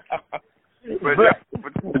your black? Black?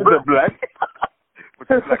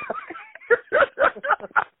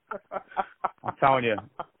 I'm telling you,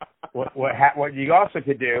 what you also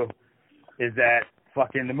could do is that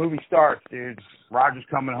fucking the movie starts, dude. Roger's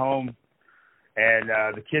coming home, and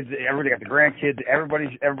the kids, everybody got the grandkids,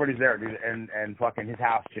 everybody's there, dude, and fucking his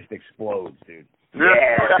house just explodes, dude.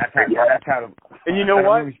 Yeah, that's how. And you know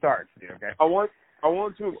what? The movie starts, dude. Okay. I want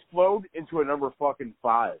to explode into a number fucking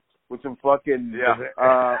 5 with some fucking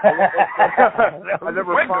a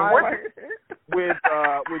number 5 with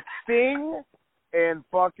Sting and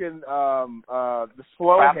fucking the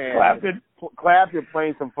slow hand Clapton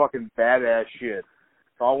playing some fucking badass shit.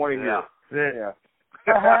 So I want to hear. Yeah.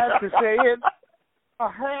 I had to say it.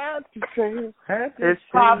 It's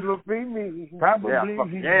probably me. Probably.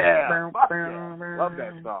 Yeah. Love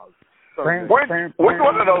that song. So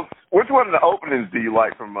which one of the openings do you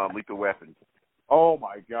like from Lethal Weapon? Oh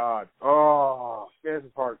my God! Oh, this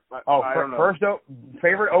is hard. I don't know. First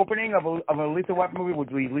favorite opening of a Lethal Weapon movie would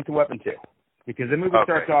be Lethal Weapon 2, because the movie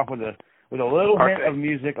starts off with a little hint of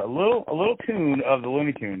music, a little tune of the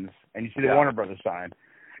Looney Tunes, and you see the Warner Brothers sign,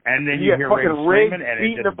 and then you hear Ray screaming, and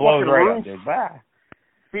it just blows right up, dude. Bye.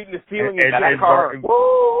 Feet in the ceiling in that car.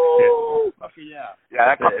 Woo! Okay, yeah,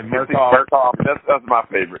 that car. Murtaugh. That's my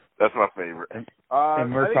favorite. That's my favorite. And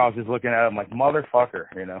Murtaugh's just looking at him like, motherfucker,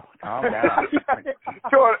 calm down.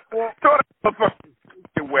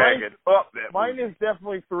 Wagon up that. Mine is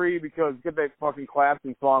definitely 3 because get that fucking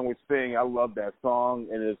clapping song with Sting. I love that song,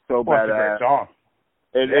 and it's so badass. It's a great song.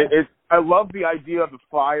 It's I love the idea of the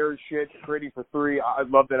fire shit creating for 3. I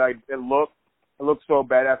love that. It looks so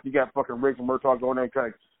badass. You got fucking Riggs and Murtaugh going there and kind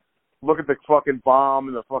of look at the fucking bomb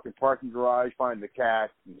in the fucking parking garage, find the cat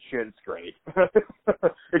and shit. It's great.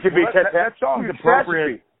 It could be that song's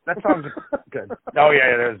appropriate. That song's good. Oh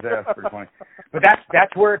yeah, that's pretty funny. But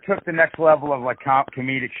that's where it took the next level of like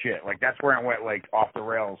comedic shit. Like that's where it went like off the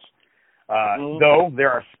rails. Though there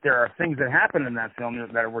are things that happen in that film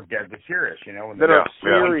that were deadly serious. When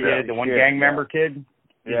the one gang member kid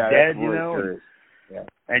is dead. Yeah.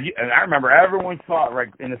 And I remember everyone thought, right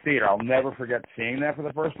in the theater, I'll never forget seeing that for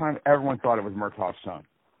the first time. Everyone thought it was Murtaugh's son.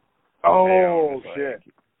 Oh shit!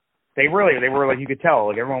 They were like, you could tell,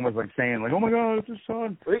 like everyone was like saying, like, oh my God, it's his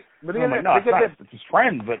son. But I'm like, no, it's his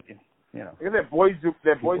friend, but that Boys to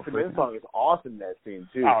Men song is awesome in that scene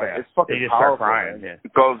too. Oh yeah, it's fucking they just powerful, start crying. Man.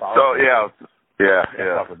 Yeah.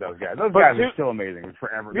 Fuck with those guys. Those guys are still amazing.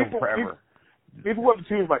 Forever. Lethal Weapon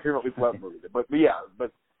 2 is my favorite Lethal Weapon movie, but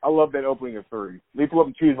I love that opening of 3. Lethal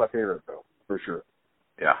Weapon 2 is my favorite, though, for sure.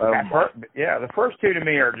 Yeah. The first 2 to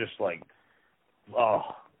me are just like,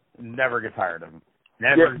 never get tired of them.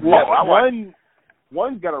 Never. Yeah,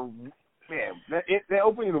 one's got that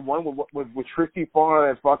opening of the one with Tristy falling out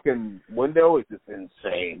of that fucking window is just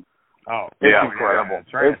insane. Oh, it's incredible.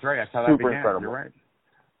 That's right. That's how super that incredible. You're right.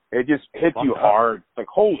 It just hits you hard. It's like,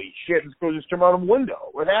 holy shit, this girl just jumped out of a window.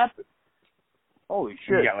 What happened? Holy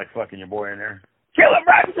shit. You got like fucking your boy in there. Kill him,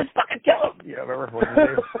 Roger, just fucking kill him. Yeah, remember what his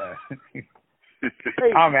name?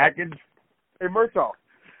 Tom Atkins. Hey, Murtaugh,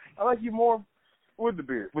 I like you more with the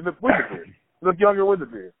beard. With the beard. You look younger with the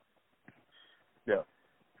beard. Yeah.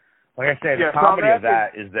 Like I said, the comedy of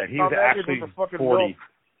that is that he's actually 40.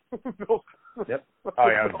 Yep. Oh,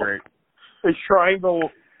 yeah, that was great. A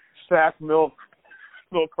triangle stack milk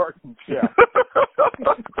carton. Yeah.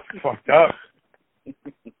 Fucked up.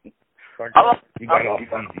 You got all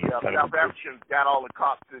South Africans got all the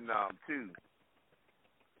cops in too.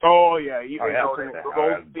 Oh yeah, Goldstein.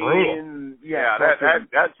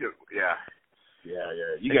 That's your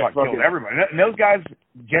You got killed everybody. And those guys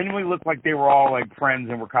genuinely looked like they were all like friends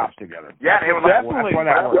and were cops together. Yeah, it was definitely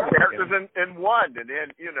characters in one, and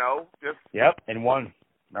then just. Yep, in one.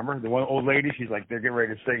 Remember the one old lady? She's like they're getting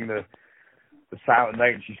ready to sing the Silent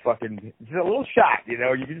Night, and she's a little shot, you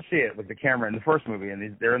can see it with the camera in the first movie,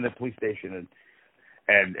 and they're in the police station,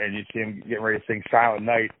 and you see him getting ready to sing Silent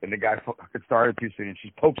Night, and the guy fucking started too soon, and she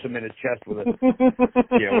pokes him in his chest with a with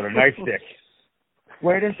a nightstick.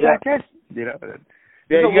 Wait a second,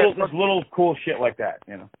 just little cool shit like that,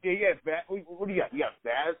 Yeah, what do you got? You got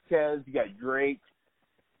Vasquez, you got Drake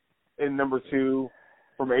in number 2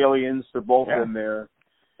 from Aliens. They're both in there.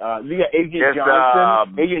 You got Agent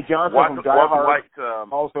Johnson. Agent Johnson from Die Hard,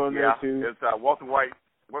 also in there too. It's Walter White.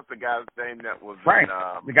 What's the guy's name that was Frank?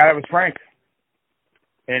 The guy that was Frank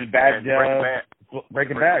in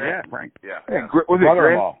Breaking Bad. Yeah, Frank. Yeah. Was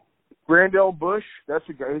brother-in-law. Grandel Bush? That's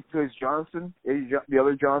the guy who plays Johnson. The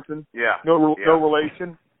other Johnson. Yeah. No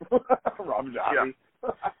relation. Rob Zombie.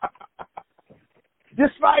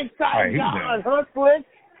 Despite Simon John, huh, Flick?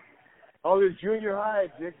 Oh, there's junior high,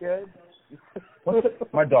 dickhead.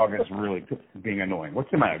 My dog is really being annoying. What's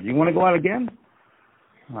the matter? You want to go out again?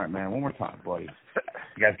 All right, man. One more time, buddy.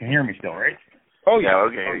 You guys can hear me still, right? Oh, yeah.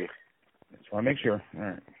 Okay. Just want to make sure. All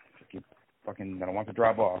right. I don't want to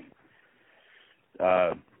drop off.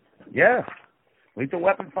 Yeah. Lethal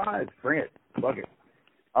Weapon 5. Bring it. Plug it.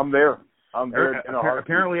 I'm there.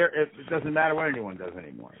 Apparently, it doesn't matter what anyone does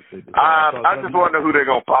anymore. I just wonder who they're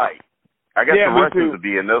going to fight. I guess the Russians will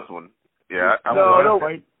be in this one. Yeah.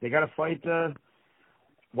 They got to fight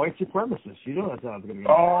white supremacists. You know that's how it's going to be.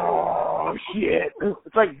 Oh, shit.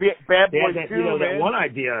 It's like Bad Boys 2, man. That one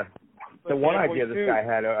idea. The one idea this guy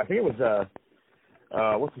had, I think it was,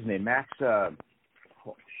 what's his name? Max,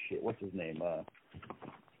 what's his name?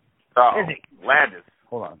 Landis.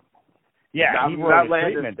 Hold on. Yeah, he wrote a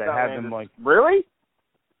treatment that had them like... Really?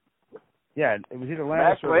 Yeah, it was either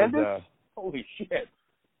Landis Max or Landis? Holy shit.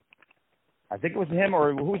 I think it was him,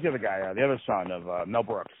 or who was the other guy? The other son of Mel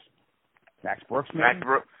Brooks. Max Brooks, maybe? Max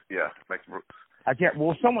Brooks, yeah, Max Brooks. I can't.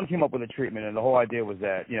 Well, someone came up with a treatment, and the whole idea was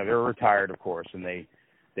that they were retired, of course, and they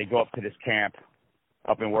go up to this camp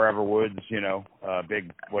up in wherever woods,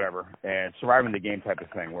 big whatever, and surviving the game type of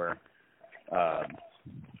thing where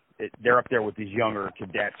they're up there with these younger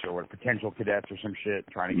cadets or potential cadets or some shit,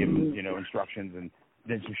 trying to give them instructions, and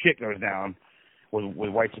then some shit goes down with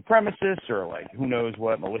white supremacists or like who knows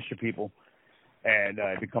what militia people, and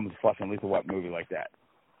it becomes a fucking Lethal Weapon movie like that.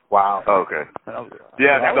 Wow. Okay.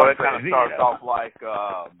 Yeah, that kind of starts off like.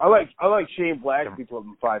 I like Shane Black's Lethal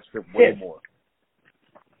Weapon 5 script way more.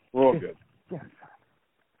 Real good. Yeah.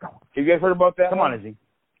 Have you guys heard about that? Come on, Izzy.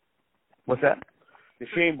 What's that? The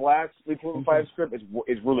Shane Black's Lethal Weapon 5 script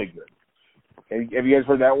is really good. Have you guys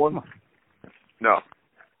heard that one? No.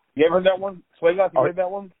 You ever heard that one? Swagoff, you heard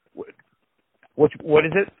that one? What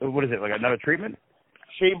is it? What is it, like another treatment?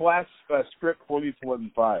 Shane Black's script for Lethal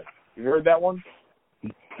Weapon 5. Have you heard that one?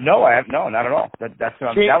 No, I have not at all. I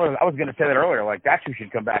was going to say that earlier. Like that's who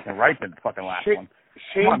should come back and write the fucking last one.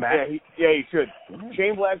 He should.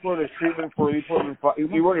 Shane Black wrote a treatment for Lethal Weapon 5.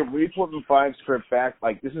 He wrote a Lethal Weapon 5 script back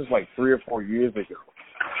this is like 3 or 4 years ago.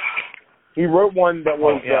 He wrote one that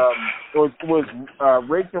was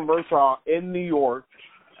Riggs and Murtaugh in New York.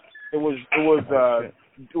 It was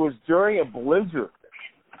during a blizzard.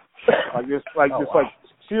 Like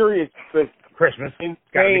serious Christmas.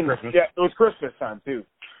 Insane. Christmas. Yeah, it was Christmas time too.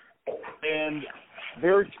 And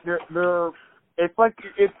they're but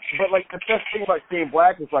the best thing about Shane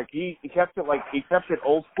Black is like he kept it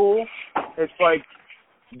old school. It's like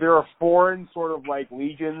there are foreign sort of like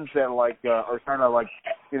legions that are trying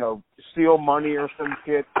to steal money or some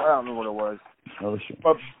shit. I don't know what it was. Oh shit.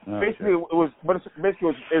 But basically it was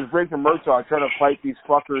Riggs and Murtaugh trying to fight these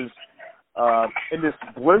fuckers in this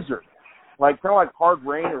blizzard. Like kind of like Hard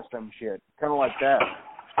Rain or some shit, kind of like that,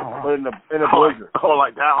 but in a blizzard.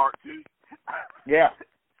 Like Die Hard too. Yeah,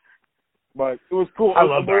 but it was cool. I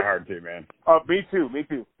love Die Hard too, man. Me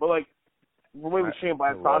too. But like the way Shane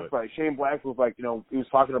Black talks about it, Shane Black was like, he was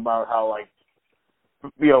talking about how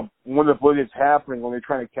when the blizzard's happening, when they're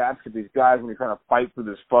trying to capture these guys, when they're trying to fight through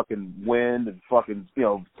this fucking wind and fucking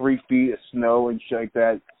 3 feet of snow and shit like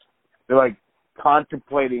that, they're like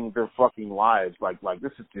contemplating their fucking lives, like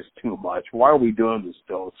this is just too much. Why are we doing this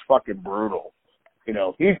still? It's fucking brutal.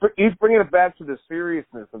 He's bringing it back to the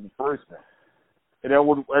seriousness of the first one. And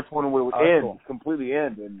that's when it would completely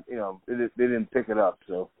end, and they didn't pick it up.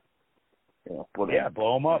 So blow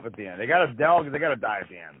them up at the end. They got to die at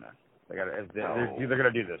the end. Man. They're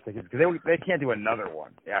gonna do this because they can't do another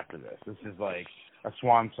one after this. This is like a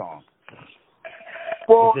swan song.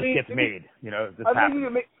 Well, this gets made. This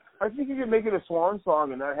happens. I think you can make it a swan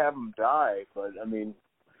song and not have them die, but I mean,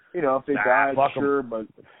 if they die, sure, but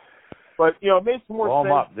it makes more blow sense.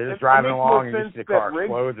 Them up. They're just driving along and you see the car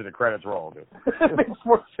explodes and the credits roll. Dude. It makes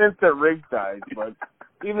more sense that Riggs dies, but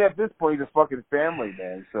even at this point, he's a fucking family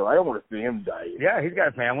man, so I don't want to see him die. Yeah, he's got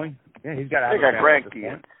a family. Yeah, he's got. They got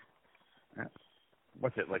grandkids.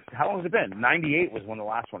 What's it like? How long has it been? 98 was when the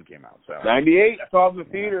last one came out. So 98. I saw it in the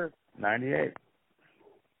theater. 98,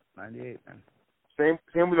 man. Same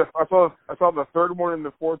with I saw the third one and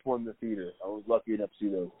the fourth one in the theater. I was lucky enough to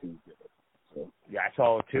see those two. So. Yeah, I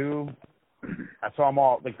saw 2. I saw them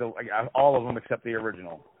all, all of them except the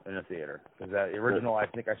original in the theater. Because the original I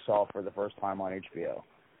think I saw for the first time on HBO.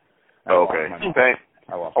 Okay. Same.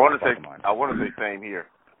 I want to say same here.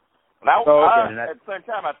 At the same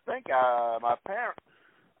time, I think my parents,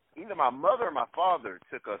 either my mother or my father,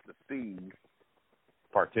 took us to see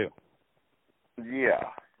Part 2. Yeah.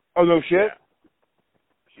 Oh no shit.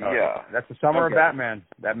 Yeah. That's the summer of Batman.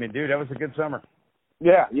 Dude, that was a good summer.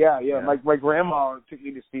 Yeah. My grandma took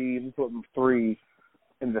me to see Lethal Weapon 3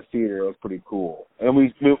 in the theater. It was pretty cool. And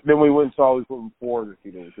we went and saw Lethal Weapon 4 in the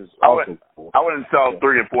theater, which is also cool. I went and saw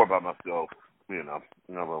 3 and 4 by myself. Nobody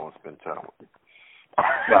wants to spend time with me.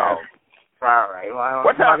 So, all right. Well,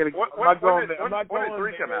 I'm not when did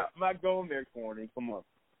 3 come out? I'm not going there, Corny. Come on.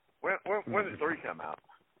 When did 3 come out?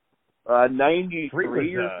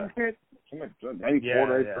 93 or something. 94,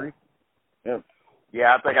 93. Yeah.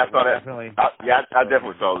 Yeah, I think I saw that. Definitely. I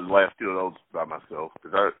definitely saw the last 2 of those by myself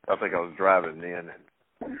because I think I was driving then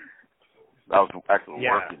and I was actually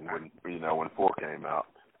working when 4 came out.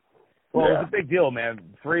 Well, it was a big deal, man.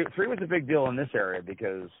 3 was a big deal in this area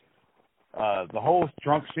because the whole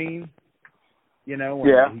drunk scene,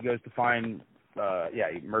 when he goes to find,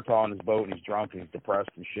 Murtaugh on his boat and he's drunk and he's depressed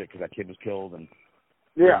and shit because that kid was killed and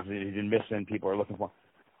he didn't miss him. People are looking for him.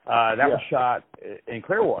 That was shot in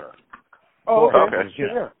Clearwater. Oh, okay.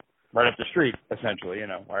 Right up the street, essentially,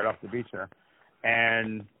 right off the beach there.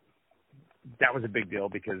 And that was a big deal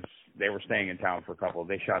because they were staying in town for a couple.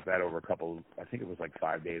 They shot that over I think it was like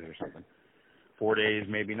 5 days or something, 4 days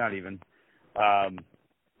maybe, not even.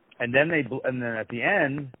 And then at the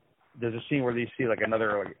end, there's a scene where you see like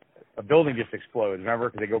a building just explodes. Remember?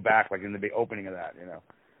 Because they go back like in the big opening of that,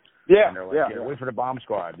 Yeah. And they're like, wait for the bomb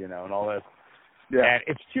squad, and all this. Yeah. And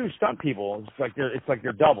it's 2 stunt people. It's like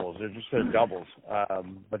they're doubles. They're just doubles.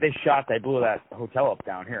 But they blew that hotel up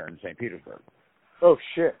down here in St. Petersburg. Oh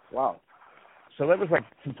shit! Wow. So that was like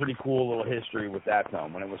some pretty cool little history with that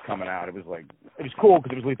film when it was coming out. It was cool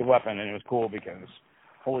because it was Lethal Weapon, and it was cool because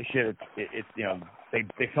holy shit, it's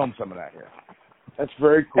they filmed some of that here. That's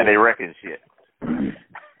very cool. And they reckon shit.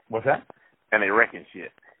 What's that? And they reckon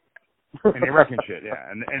shit. And they reckon shit,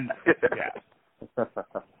 yeah. And yeah.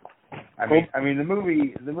 I mean the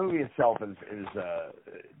movie itself is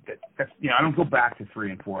that's I don't go back to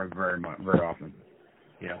 3 and 4 very often.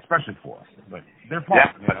 Especially 4. But they're fun.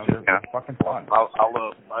 Yeah, they're fucking fun. I love all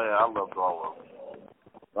of them.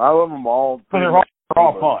 I love them all. But they're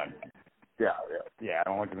all fun. Yeah. Yeah, I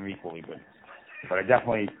don't like them equally, but I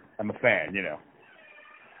definitely am a fan,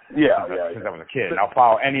 Yeah, since I was a kid. And I'll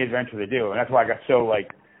follow any adventure they do. And that's why I got so,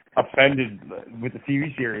 offended with the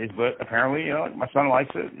TV series. But apparently, my son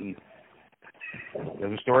likes it. And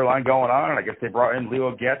there's a storyline going on. And I guess they brought in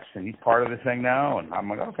Leo Getz, and he's part of the thing now. And I'm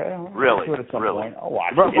like, okay. Really? I'll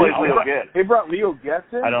watch it. They brought Leo Getz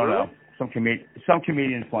in? I don't know. Some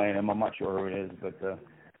comedian's playing him. I'm not sure who it is. But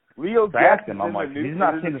Leo Getz, I'm like, he's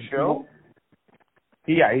not seen the show?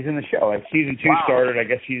 Yeah, he's in the show. Season 2 started. I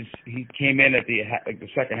guess he came in at the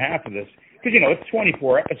second half of this because it's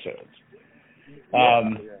 24 episodes.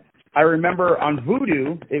 I remember on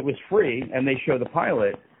Vudu it was free and they showed the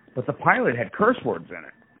pilot, but the pilot had curse words in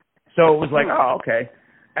it, so it was like, oh, okay.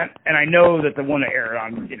 And I know that the one that aired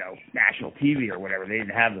on national TV or whatever, they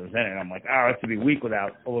didn't have those in it. I'm like, oh, that's to be weak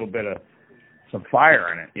without a little bit of some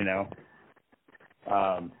fire in it,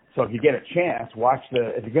 So if you get a chance,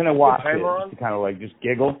 if you're gonna watch it, just to kind of just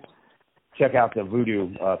giggle, check out the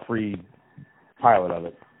Vudu free pilot of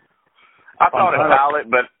it. I thought a pilot,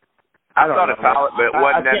 but it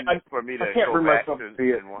wasn't that for me to go back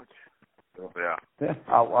and watch. Yeah.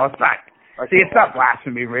 Well, it's not. See, it's not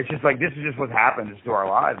blasphemy, Rich. It's like this is just what happens to our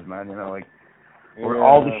lives, man.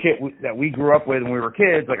 All the shit that we grew up with when we were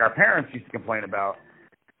kids, like our parents used to complain about.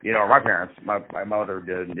 My parents, my mother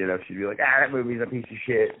did, she'd be like, that movie's a piece of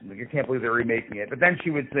shit. Like, I can't believe they're remaking it. But then she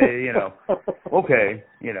would say, okay,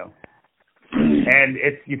 And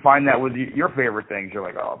you find that with your favorite things, you're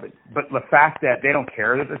like, oh, but the fact that they don't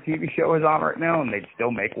care that the TV show is on right now and they still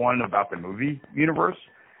make one about the movie universe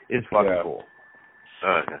is fucking cool.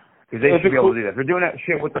 Because they should be able to do that. If they're doing that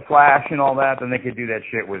shit with the Flash and all that, then they could do that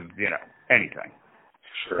shit with, anything.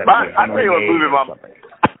 Sure. I tell you what movie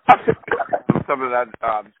something that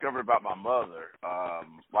I discovered about my mother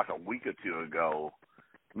like a week or two ago.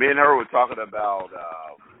 Me and her were talking about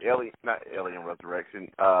Alien Resurrection.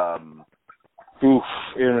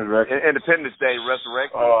 Independence Day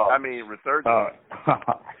Resurrection. Resurgence.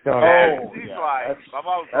 She's like, my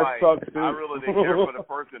mom's like, I really didn't care for the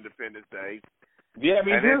first Independence Day. Yeah,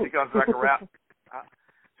 me and too. Then she comes back around.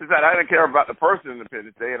 She said, I didn't care about the first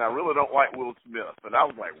Independence Day, and I really don't like Will Smith. And I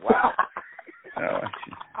was like, wow.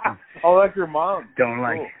 Like your mom. Don't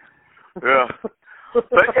like. Yeah. But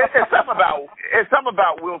it's something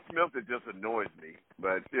about Will Smith that just annoys me.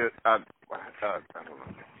 But I don't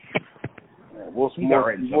know. Will Smith.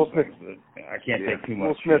 I can't take too much.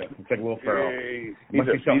 Will Smith. It's like Will Ferrell.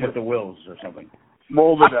 Must be something with the Wills or something.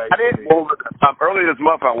 I did. Earlier this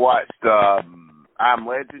month, I watched I'm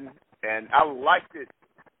Legend, and I liked it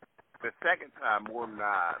the second time more than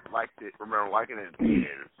I remember liking it in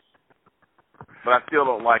theaters. But I still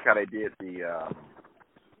don't like how they did the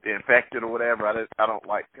Infected or whatever. I don't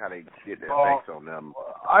like how they did the effects on them.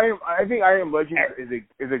 I think I Am Legend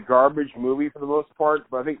is a garbage movie for the most part,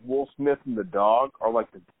 but I think Will Smith and the dog are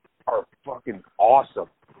fucking awesome.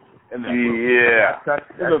 In that movie. Yeah, that's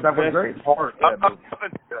the great part.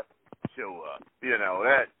 Show up,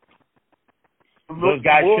 that. Those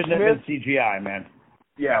guys shouldn't have been CGI, man.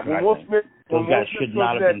 Yeah, Will Smith. Those guys should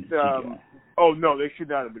not have been CGI. Oh no, they should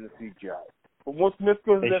not have been a CGI. But Will Smith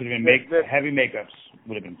goes. They should have been heavy makeups.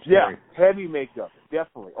 Would have been scary. Yeah, heavy makeup,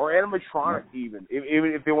 definitely, or animatronic even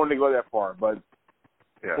if they wanted to go that far. But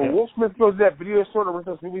when Will Smith goes to that video store to rent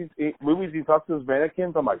those movies he talks to those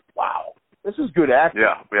mannequins, I'm like, wow, this is good acting.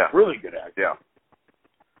 Yeah, really good acting. Yeah.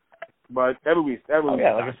 But that movie. Like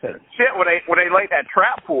I said, shit. When they laid that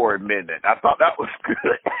trap for a minute, I thought that was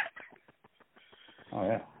good. Oh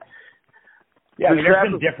yeah. Yeah, I mean, there's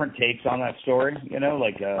been different takes on that story,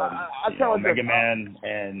 like Mega Man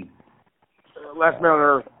and Last Man on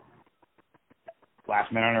Earth.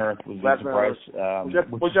 Last Man on Earth was Last Vincent Man on Price,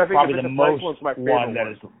 which I think probably the Vincent Price most one's my favorite one that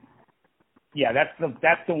is. Yeah, that's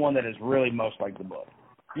the one that is really most like the book.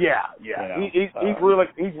 Yeah. You know, He's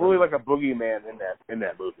really like a boogeyman in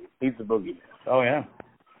that movie. He's the boogeyman. Oh yeah.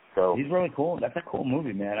 So he's really cool. That's a cool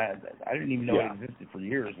movie, man. I didn't even know it existed for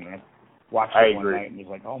years, and I watched I it one agree. night and was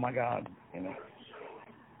like, oh my god, you know.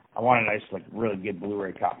 I want a nice, like, really good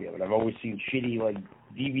Blu-ray copy of it. I've always seen shitty, like,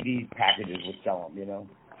 DVD packages would sell them, you know.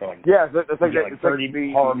 For like, it's like, like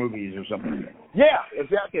 30 horror movies or something. Yeah,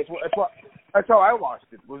 exactly. That's how I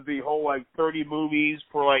watched it. Was the whole like 30 movies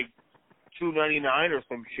for like $2.99 or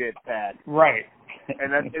some shit pack. Right.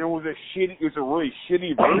 And it was a really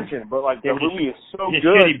shitty version, but like the movie is so good.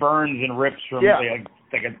 Shitty burns and rips from like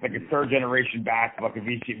a third generation back, like a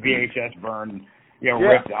VHS burn,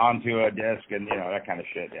 ripped onto a disc and that kind of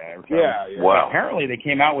shit. Yeah. Wow. Apparently they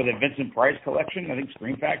came out with a Vincent Price collection. I think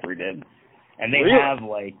Scream Factory did, and they have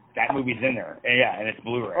like that movie's in there. And it's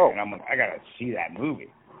Blu-ray. And I'm like, I gotta see that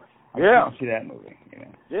movie. I gotta see that movie.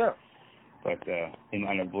 Yeah. But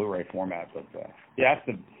on a Blu-ray format. But that's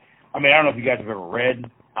the. I mean, I don't know if you guys have ever read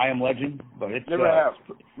I Am Legend, but it's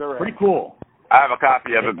pretty cool. I have a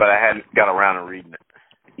copy of it, but I hadn't got around to reading it.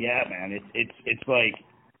 Yeah, man, it's like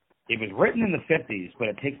it was written in the 50s, but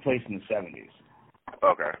it takes place in the 70s.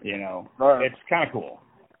 Okay. It's kind of cool,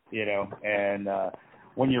 and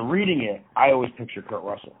when you're reading it, I always picture Kurt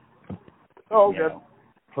Russell. Oh, okay.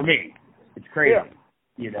 For me, it's crazy.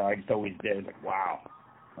 Yeah. I just always did. It's like, wow.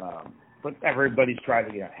 But everybody's tried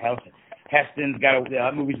to, Heston's got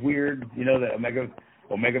that movie's weird, the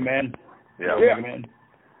Omega Man. Yeah. Omega Man.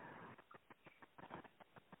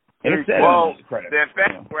 And it says the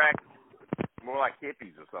effects were more like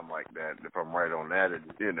hippies or something like that, if I'm right on that,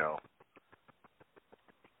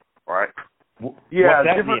 Right? Yeah. What's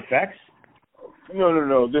that, the effects?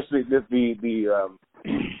 No. Just the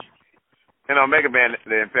In Omega Man,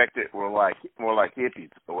 the infected were more like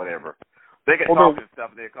hippies or whatever. They could talk and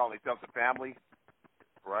stuff. They call themselves a family,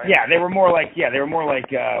 right? Yeah, they were more like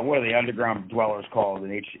what are the underground dwellers called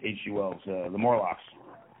in H.G. Wells? The Morlocks.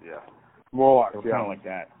 Yeah. Morlocks. They were kind of like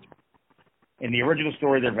that. In the original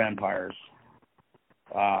story, they're vampires.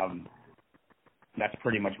 That's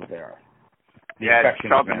pretty much what they are.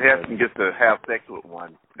 Charlton Heston gets to have sex with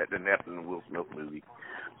one. That didn't happen in the Will Smith movie.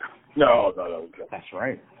 No. That's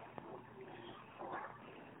right.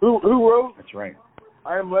 Who wrote? That's right.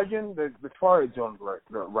 I Am Legend, the Twilight Zone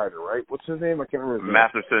writer, right? What's his name? I can't remember his name.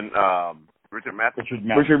 Matheson, Richard Matheson.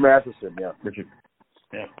 Richard Matheson, yeah. Richard.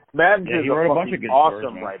 Yeah. Matheson is he wrote a bunch of good awesome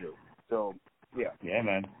stories, writer. So, yeah. Yeah,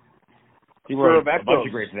 man. He wrote a bunch of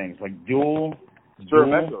great things, like Duel.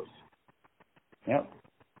 Echoes. Yep.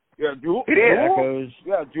 Yeah, Duel. Echoes.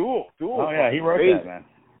 Yeah, Duel. Oh, yeah, he wrote that, man.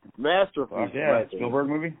 Masterpiece. Yeah, Spielberg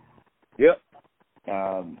movie? Yep.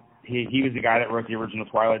 He was the guy that wrote the original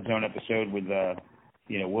Twilight Zone episode with Shatner?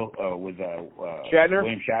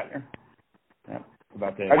 William Shatner. Yeah.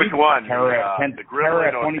 About the which one? Terror at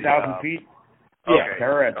 20,000 feet. Yeah, okay.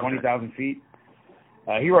 Terror at 20,000 feet.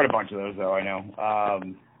 He wrote a bunch of those, though. I know.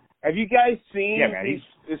 Have you guys seen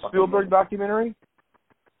his Spielberg documentary?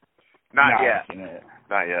 Not yet.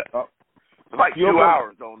 Not yet. It's like 2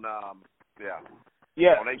 hours on.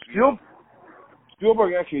 Yeah. On HBO.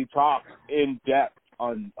 Spielberg actually talks in depth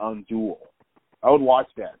on Duel. I would watch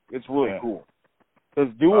that. It's really cool.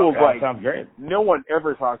 Because Duel sounds great. No one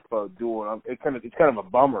ever talks about Duel. And it's kind of a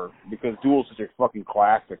bummer because Duel is such a fucking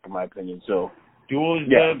classic in my opinion. So Duel is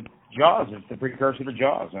the Jaws. It's the precursor to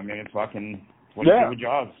Jaws. I mean, it's fucking what do you do with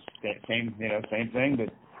Jaws? Same thing, but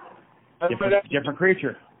different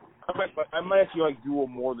creature. I might actually like Duel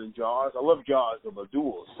more than Jaws. I love Jaws, but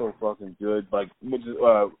Duel is so fucking good. Like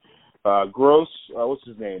Gross, what's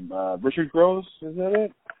his name? Richard Gross, is that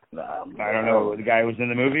it? I don't know. The guy who was in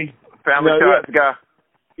the movie? Family Ties guy.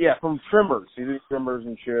 Yeah, from Tremors. He did Tremors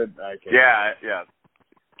and shit. Yeah.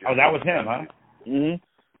 Oh, that was him, huh? Mm-hmm.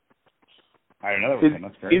 I don't know that was him.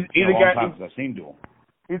 That's great. He's the guy. I've seen Duel.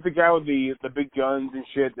 He's the guy with the big guns and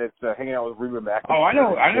shit that's hanging out with Reba McEntire. Oh, I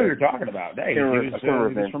know who you're talking about. Hey, he was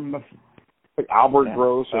from like Albert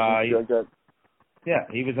Gross or something like that. Yeah,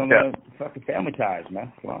 he was on the fucking Family Ties,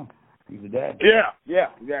 man. Come on. He was the dad. Yeah,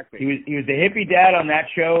 exactly. He was the hippie dad on that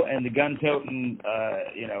show and the gun-toting,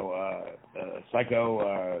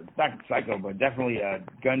 psycho, not psycho, but definitely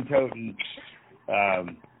gun-toting,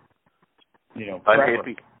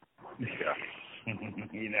 hippie. Yeah.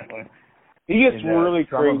 He gets really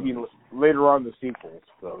crazy later on in the sequels,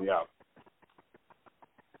 so yeah.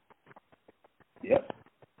 Yep.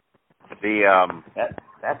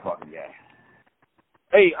 That fucking guy.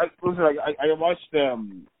 Hey, I watched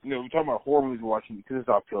we're talking about horror movies we're watching because it's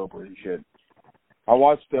October and shit. I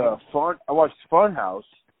watched Funhouse.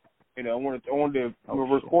 You know, we're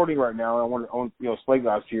recording right now, and I want Slate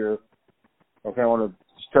Glass here. Okay, I want to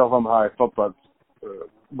tell them how I felt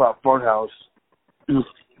about Funhouse.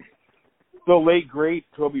 The late great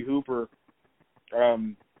Tobe Hooper,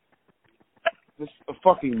 just a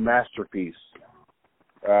fucking masterpiece.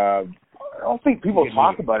 I don't think people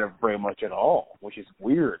talk about it very much at all, which is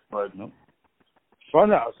weird. But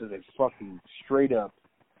Funhouse is a fucking straight up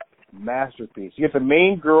masterpiece. You get the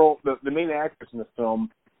main girl, the main actress in the film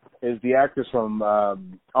is the actress from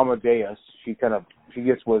Amadeus. She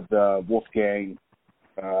gets with Wolfgang,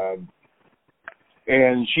 and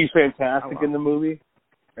she's fantastic in the movie.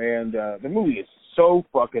 And the movie is so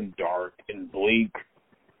fucking dark and bleak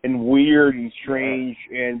and weird and strange,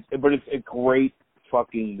 but it's a great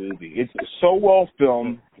fucking movie. It's so well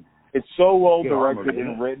filmed. It's so well directed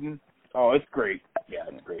and written. Oh, it's great. Yeah,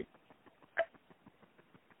 it's great.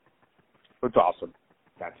 It's awesome.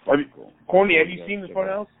 That's fucking cool. Corny, have you seen the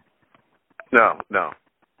Funhouse? No.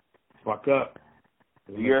 Fucked up.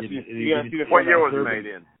 What year was it made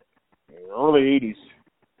in? Early 80s.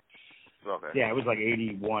 Okay. Yeah, it was like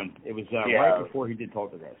 81. It was right before he did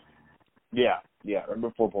Poltergeist. Yeah, right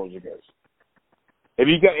before Poltergeist. If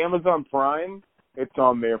you got Amazon Prime, it's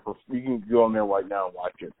on there. You can go on there right now and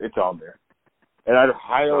watch it. It's on there. And I'd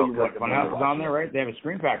highly recommend Funhouse is on there, right? They have a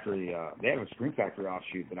Scream Factory. They have a Scream Factory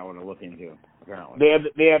offshoot that I want to look into. Apparently,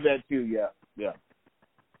 they have that too. Yeah.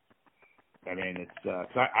 I mean, it's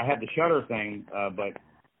I had the Shudder thing, but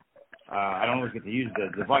I don't always get to use the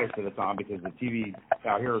device that it's on because the TV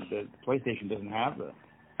out here, the PlayStation doesn't have the.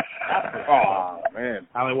 Oh man!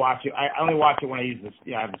 I only watch it when I use this.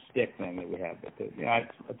 I have the stick thing that we have. But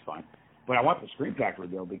that's fine. But I want the Scream Factory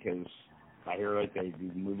deal because I hear like they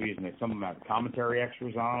do movies and some of them have commentary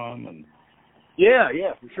extras on them and. Yeah,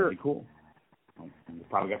 for sure. Pretty cool. They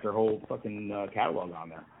probably got their whole fucking catalog on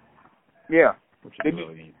there. Yeah. Which is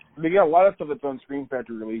really neat. They got a lot of stuff that's on Scream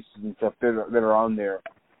Factory releases and stuff that are on there.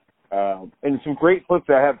 And some great flips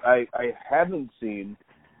that I haven't seen,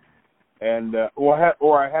 and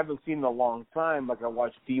or I haven't seen in a long time. Like I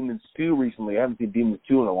watched Demons 2 recently. I haven't seen Demons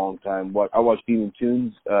 2 in a long time. I watched Demons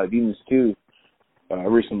 2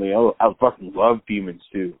 recently. I fucking love Demons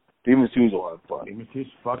 2. Demons 2 is a lot of fun. Demons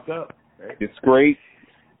 2's fucked up. Right? It's great.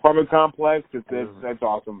 Apartment complex. That's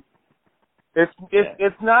awesome.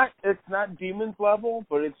 It's not Demons level,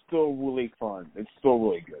 but it's still really fun. It's still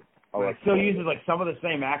really good. It still uses like some of the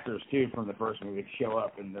same actors too from the first movie to show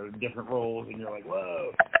up in their different roles, and you're like,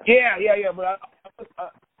 whoa. Yeah. But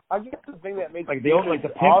I guess the thing that makes like the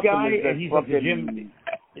pimp awesome guy, is and he's like the gym.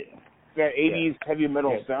 Yeah. That 80s heavy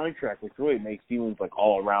metal soundtrack, which really makes Demons like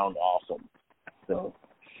all around awesome. So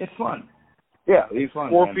it's fun. Yeah, these fun,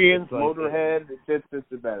 Scorpions, like, Motorhead, it's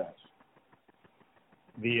a badass.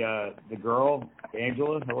 The girl,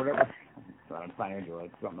 Angela or whatever. It's not Angela.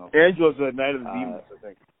 It's something else. Angela's the Night of the Demons, I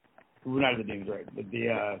think. Night of the Demons, right? But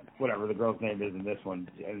whatever the girl's name is in this one,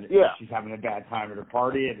 and she's having a bad time at her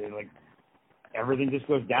party, and then, like everything just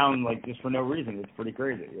goes down like just for no reason. It's pretty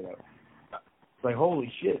crazy, you know. It's like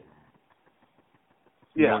holy shit.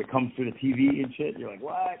 Yeah, when it comes through the TV and shit, you're like,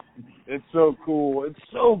 what? It's so cool. It's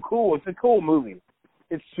a cool movie.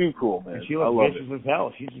 It's too cool, man. And she looks vicious as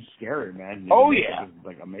hell. She's just scary, man. Oh yeah, it's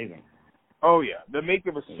like amazing. Oh yeah, the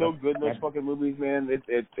makeup is so good in those fucking movies, man.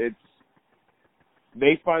 It's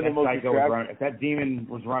they find the most attractive. If that demon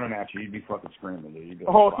was running at you, you'd be fucking screaming, dude. You'd be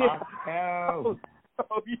like, oh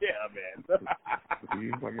yeah, man.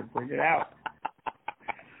 You fucking freak it out.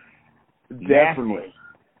 Definitely.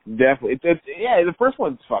 It's the first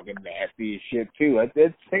one's fucking nasty as shit too.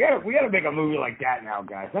 We gotta make a movie like that now,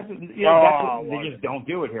 guys. They just don't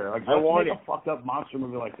do it here. Like let's make a fucked up monster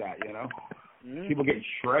movie like that, you know? Mm-hmm. People getting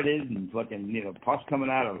shredded and fucking pus coming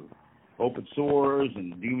out of open sores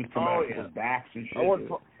and demons coming out of his backs and shit.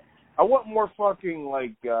 I want more fucking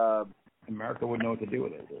like America wouldn't know what to do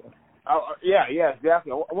with it. Yeah,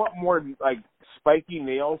 exactly. I want more like spiky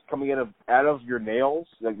nails coming out of your nails,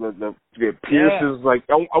 like the pierces. Like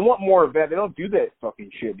I want more of that. They don't do that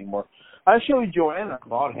fucking shit anymore. I showed Joanna.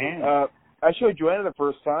 Clawed hand. I showed Joanna the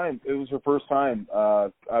first time. It was her first time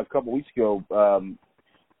a couple weeks ago.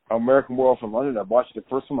 American Werewolf in London. I watched it the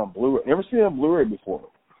first time on Blu-ray. Never seen it on Blu-ray before.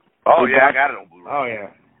 Oh yeah, I got it on Blu-ray. Oh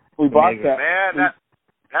yeah. We bought that. Man,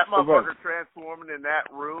 that motherfucker transforming in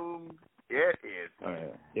that room. It is. Oh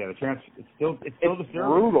yeah. Yeah, it's still the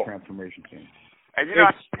brutal transformation scene. And it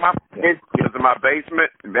was in my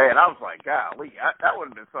basement. Man, I was like, golly, that would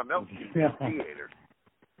have been something else in the theater.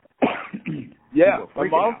 Yeah,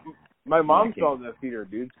 my mom saw that theater,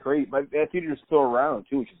 dude. It's great. That theater's still around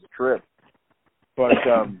too, which is a trip. But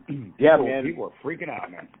yeah, man, people are freaking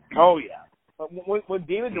out, man. Oh yeah. when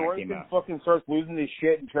David Norrington fucking starts losing his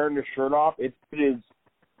shit and turning his shirt off, it is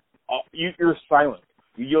you're silent.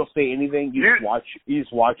 You don't say anything. You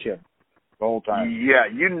just watch him the whole time. Yeah,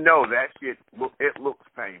 you know that shit. It looks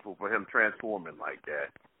painful for him transforming like that.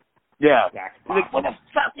 Yeah. Like, what the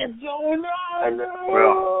fuck is going on?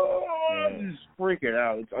 Well, I'm just freaking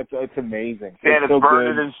out. It's amazing. And it's so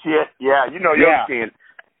burning good. and shit. Yeah, you know your skin.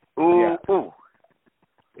 Ooh, ooh.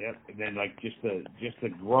 Yep, and then like just the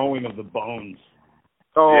growing of the bones.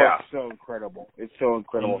 Oh, yeah. It's so incredible. It's so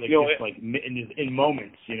incredible. Like, you know, like in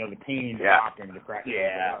moments, you know, the pain, the rocking, the cracking.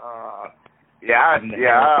 Yeah.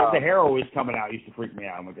 The hair always coming out used to freak me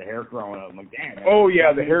out. I'm like, the hair growing up. I'm like, damn. Oh,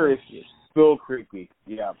 yeah, the hair is still creepy.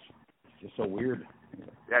 Yeah. It's just so weird.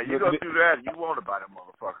 Yeah, you go through that and you want to buy them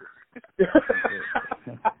motherfuckers.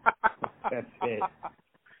 That's it.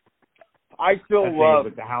 I still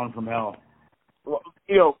love the Hound from Hell. Well,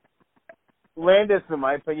 you know, Landis, in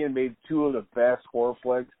my opinion, made two of the best horror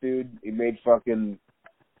flicks, dude. He made fucking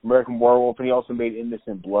American Werewolf, and he also made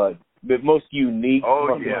Innocent Blood. The most unique.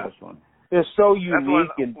 Oh, yeah. They're so unique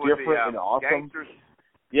and different and awesome. Gangsters.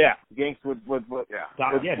 Yeah, gangsters with Don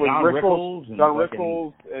Rickles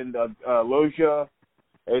and Loja.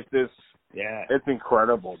 It's just, it's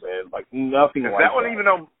incredible, man. Like nothing like that.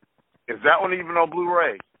 Is that one even on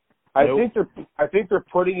Blu-ray? I think they're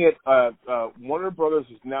putting it. Warner Brothers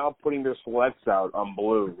is now putting their selects out on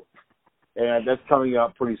Blu, and that's coming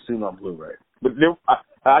out pretty soon on Blu-ray. But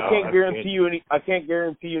I can't guarantee you any. I can't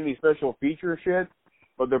guarantee you any special feature shit.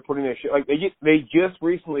 But they're putting that shit like they just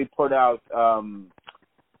recently put out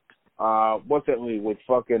what's that movie with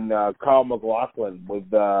fucking Kyle MacLachlan with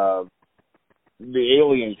the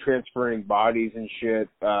alien transferring bodies and shit.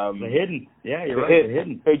 The Hidden. Yeah, you're right. The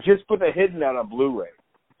Hidden. They just put the Hidden out on Blu-ray.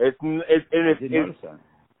 It's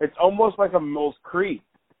almost like a Mills Creek.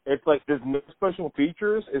 It's like there's no special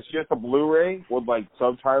features. It's just a Blu-ray with like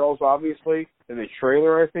subtitles, obviously, and the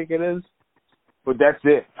trailer. I think it is, but that's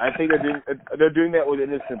it. I think they're doing that with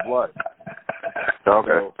Innocent Blood.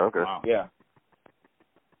 Okay. Wow. Yeah.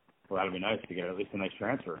 Well, that'd be nice to get at least a nice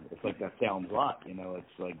transfer. It's like that Salem's Lot, you know.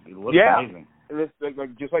 It's like it looks amazing. And it's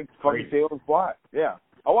like just like fucking Salem's Lot. Yeah,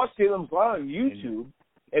 I watched Salem's Lot on YouTube.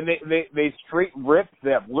 And they straight ripped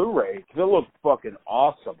that Blu-ray because it looked fucking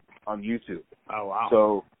awesome on YouTube. Oh wow!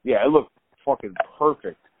 So yeah, it looked fucking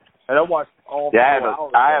perfect. And I watched all 4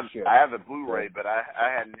 hours. I have a Blu-ray, but I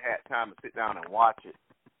hadn't had time to sit down and watch it.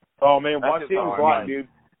 Oh man, watch Salem's Lot, dude.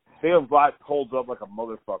 Salem's Lot holds up like a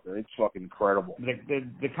motherfucker. It's fucking incredible.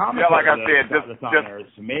 The comment. Yeah, like I said,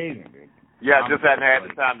 it's amazing, dude. Yeah, just hadn't had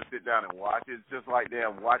the time to sit down and watch it. It's just like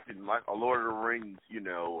them watching like a Lord of the Rings, you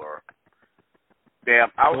know, or.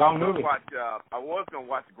 Damn, I was gonna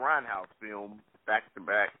watch the Grindhouse film back to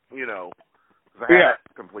back, you know, because I had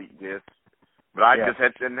that complete disc, but I just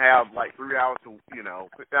didn't have like 3 hours to, you know,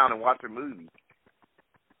 sit down and watch a movie.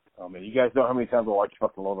 Oh man, you guys know how many times I watch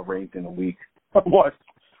fucking Lord of the Rings in a week? I watch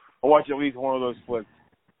at least one of those flicks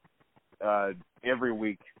every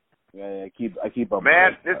week. I keep up.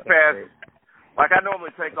 Man, this past, like I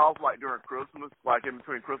normally take off like during Christmas, like in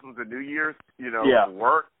between Christmas and New Year's, you know, for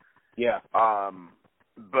work. Yeah.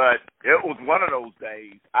 But it was one of those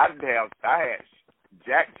days. I had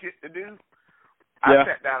jack shit to do. I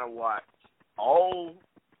sat down and watched all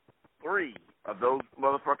 3 of those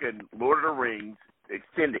motherfucking Lord of the Rings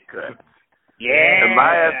extended cuts. Yeah. And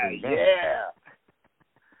my ass,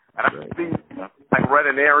 and I see like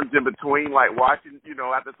running errands in between, like watching, you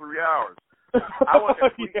know, after 3 hours. I was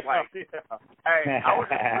asleep hey, I was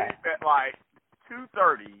asleep at like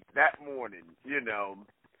 2:30 that morning,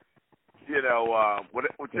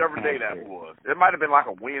 whichever day that was. It might have been like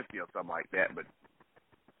a Wednesday or something like that, but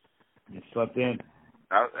you slept in.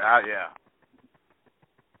 Yeah.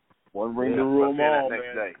 One ring to rule them all,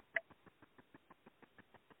 man. Day.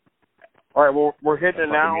 All right, well, we're hitting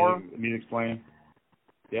an hour. Music's playing.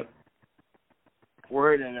 Yep.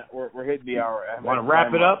 We're hitting the hour. Want to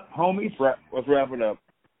wrap it up, homies? Let's wrap it up.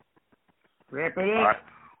 Wrap it up. All right.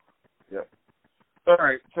 Yep. All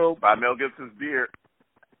right, so by Mel Gibson's beard.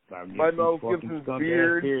 By Mel Gibson's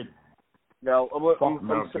beard. Now,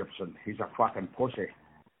 Mel Gibson. He's a fucking pussy.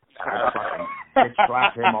 Bitch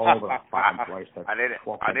slap him all over the fucking place. I need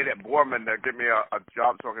it Borman to give me a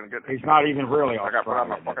job so I can get. He's not even really. I got to put on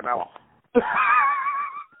my fucking house.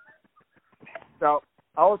 Now,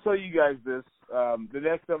 I will tell you guys this. The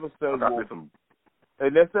next episode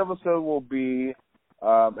will be.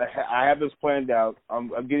 I have this planned out. I'm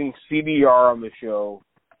getting CDR on the show.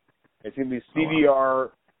 It's gonna be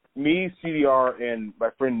CDR, me, CDR, and my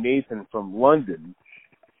friend Nathan from London,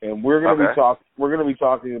 and we're gonna be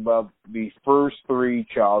talking about the first 3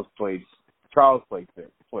 Child's Play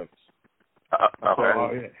flicks.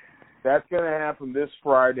 Okay. That's going to happen this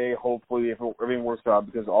Friday, hopefully, if everything works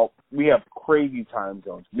out, because we have crazy time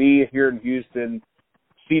zones. Me here in Houston,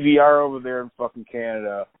 CVR over there in fucking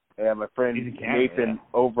Canada, and my friend Nathan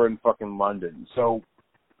over in fucking London. So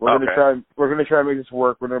we're gonna try to make this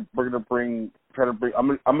work. I'm gonna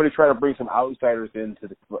try to bring some outsiders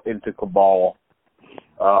into Cabal,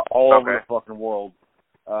 all over the fucking world,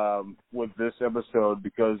 with this episode,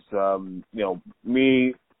 because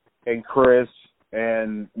me and Chris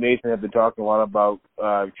and Nathan have been talking a lot about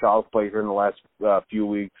Child's Play here in the last few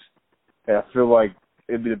weeks, and I feel like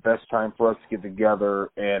it'd be the best time for us to get together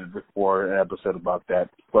and record an episode about that.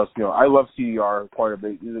 Plus, I love CDR quite a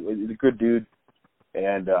bit. He's a good dude,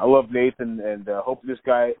 and I love Nathan, and hope this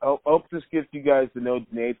gets you guys to know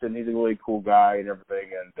Nathan. He's a really cool guy and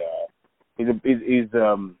everything, and he's a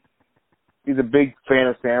big fan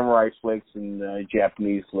of samurai flicks and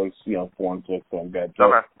Japanese flicks, foreign flicks like that.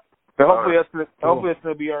 So hopefully that's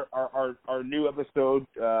gonna be our new episode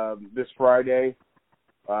this Friday.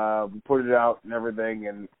 We put it out and everything,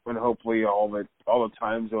 and hopefully all the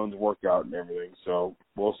time zones work out and everything. So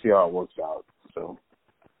we'll see how it works out. So,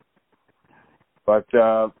 but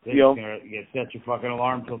you set your fucking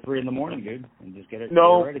alarm till 3 a.m, dude, and just get it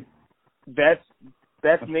ready. That's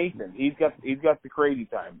Nathan. He's got the crazy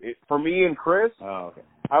time. For me and Chris, okay.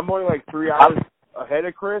 I'm only like 3 hours ahead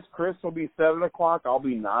of Chris. Chris will be 7 o'clock. I'll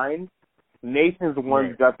be 9. Nathan's the one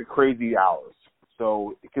who's got the crazy hours.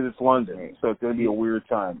 So, because it's London, so it's going to be a weird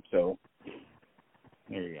time. So,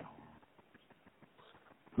 there you go.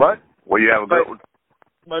 But, well, you have a good one.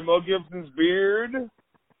 My Mel Gibson's beard.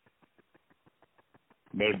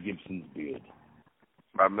 Mel Gibson's beard.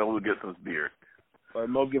 My Mel Gibson's beard. I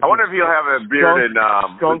wonder if he'll have a beard in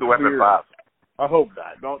the Weapon 5. I hope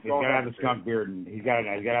not. He's got to have the skunk beard, and he's got to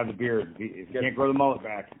have the beard. If he can't grow the mullet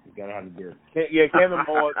back, he's got to have the beard. Can't the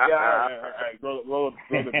mullet. Yeah, grow the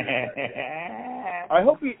beard back. I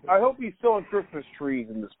hope he's selling Christmas trees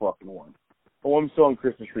in this fucking one. Oh, I'm selling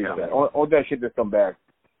Christmas trees. Yeah. All that shit to come back.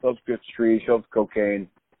 Sells Christmas trees, sells cocaine,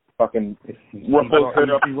 fucking rolling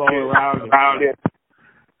around. It's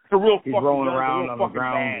a real he's fucking rolling gun. Around on the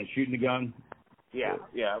ground bad. And shooting the gun. Yeah.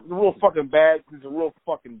 It's a real fucking bad. It's a real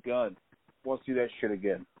fucking gun. Want to see that shit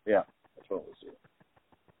again? Yeah, that's what we'll see.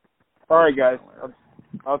 All right, guys.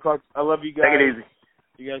 I'll talk. I love you guys. Take it easy.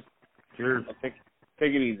 You guys. Cheers. Take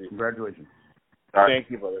it easy. Congratulations. All right. Thank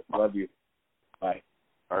you, brother. Love you. Bye.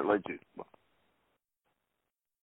 All right, legit.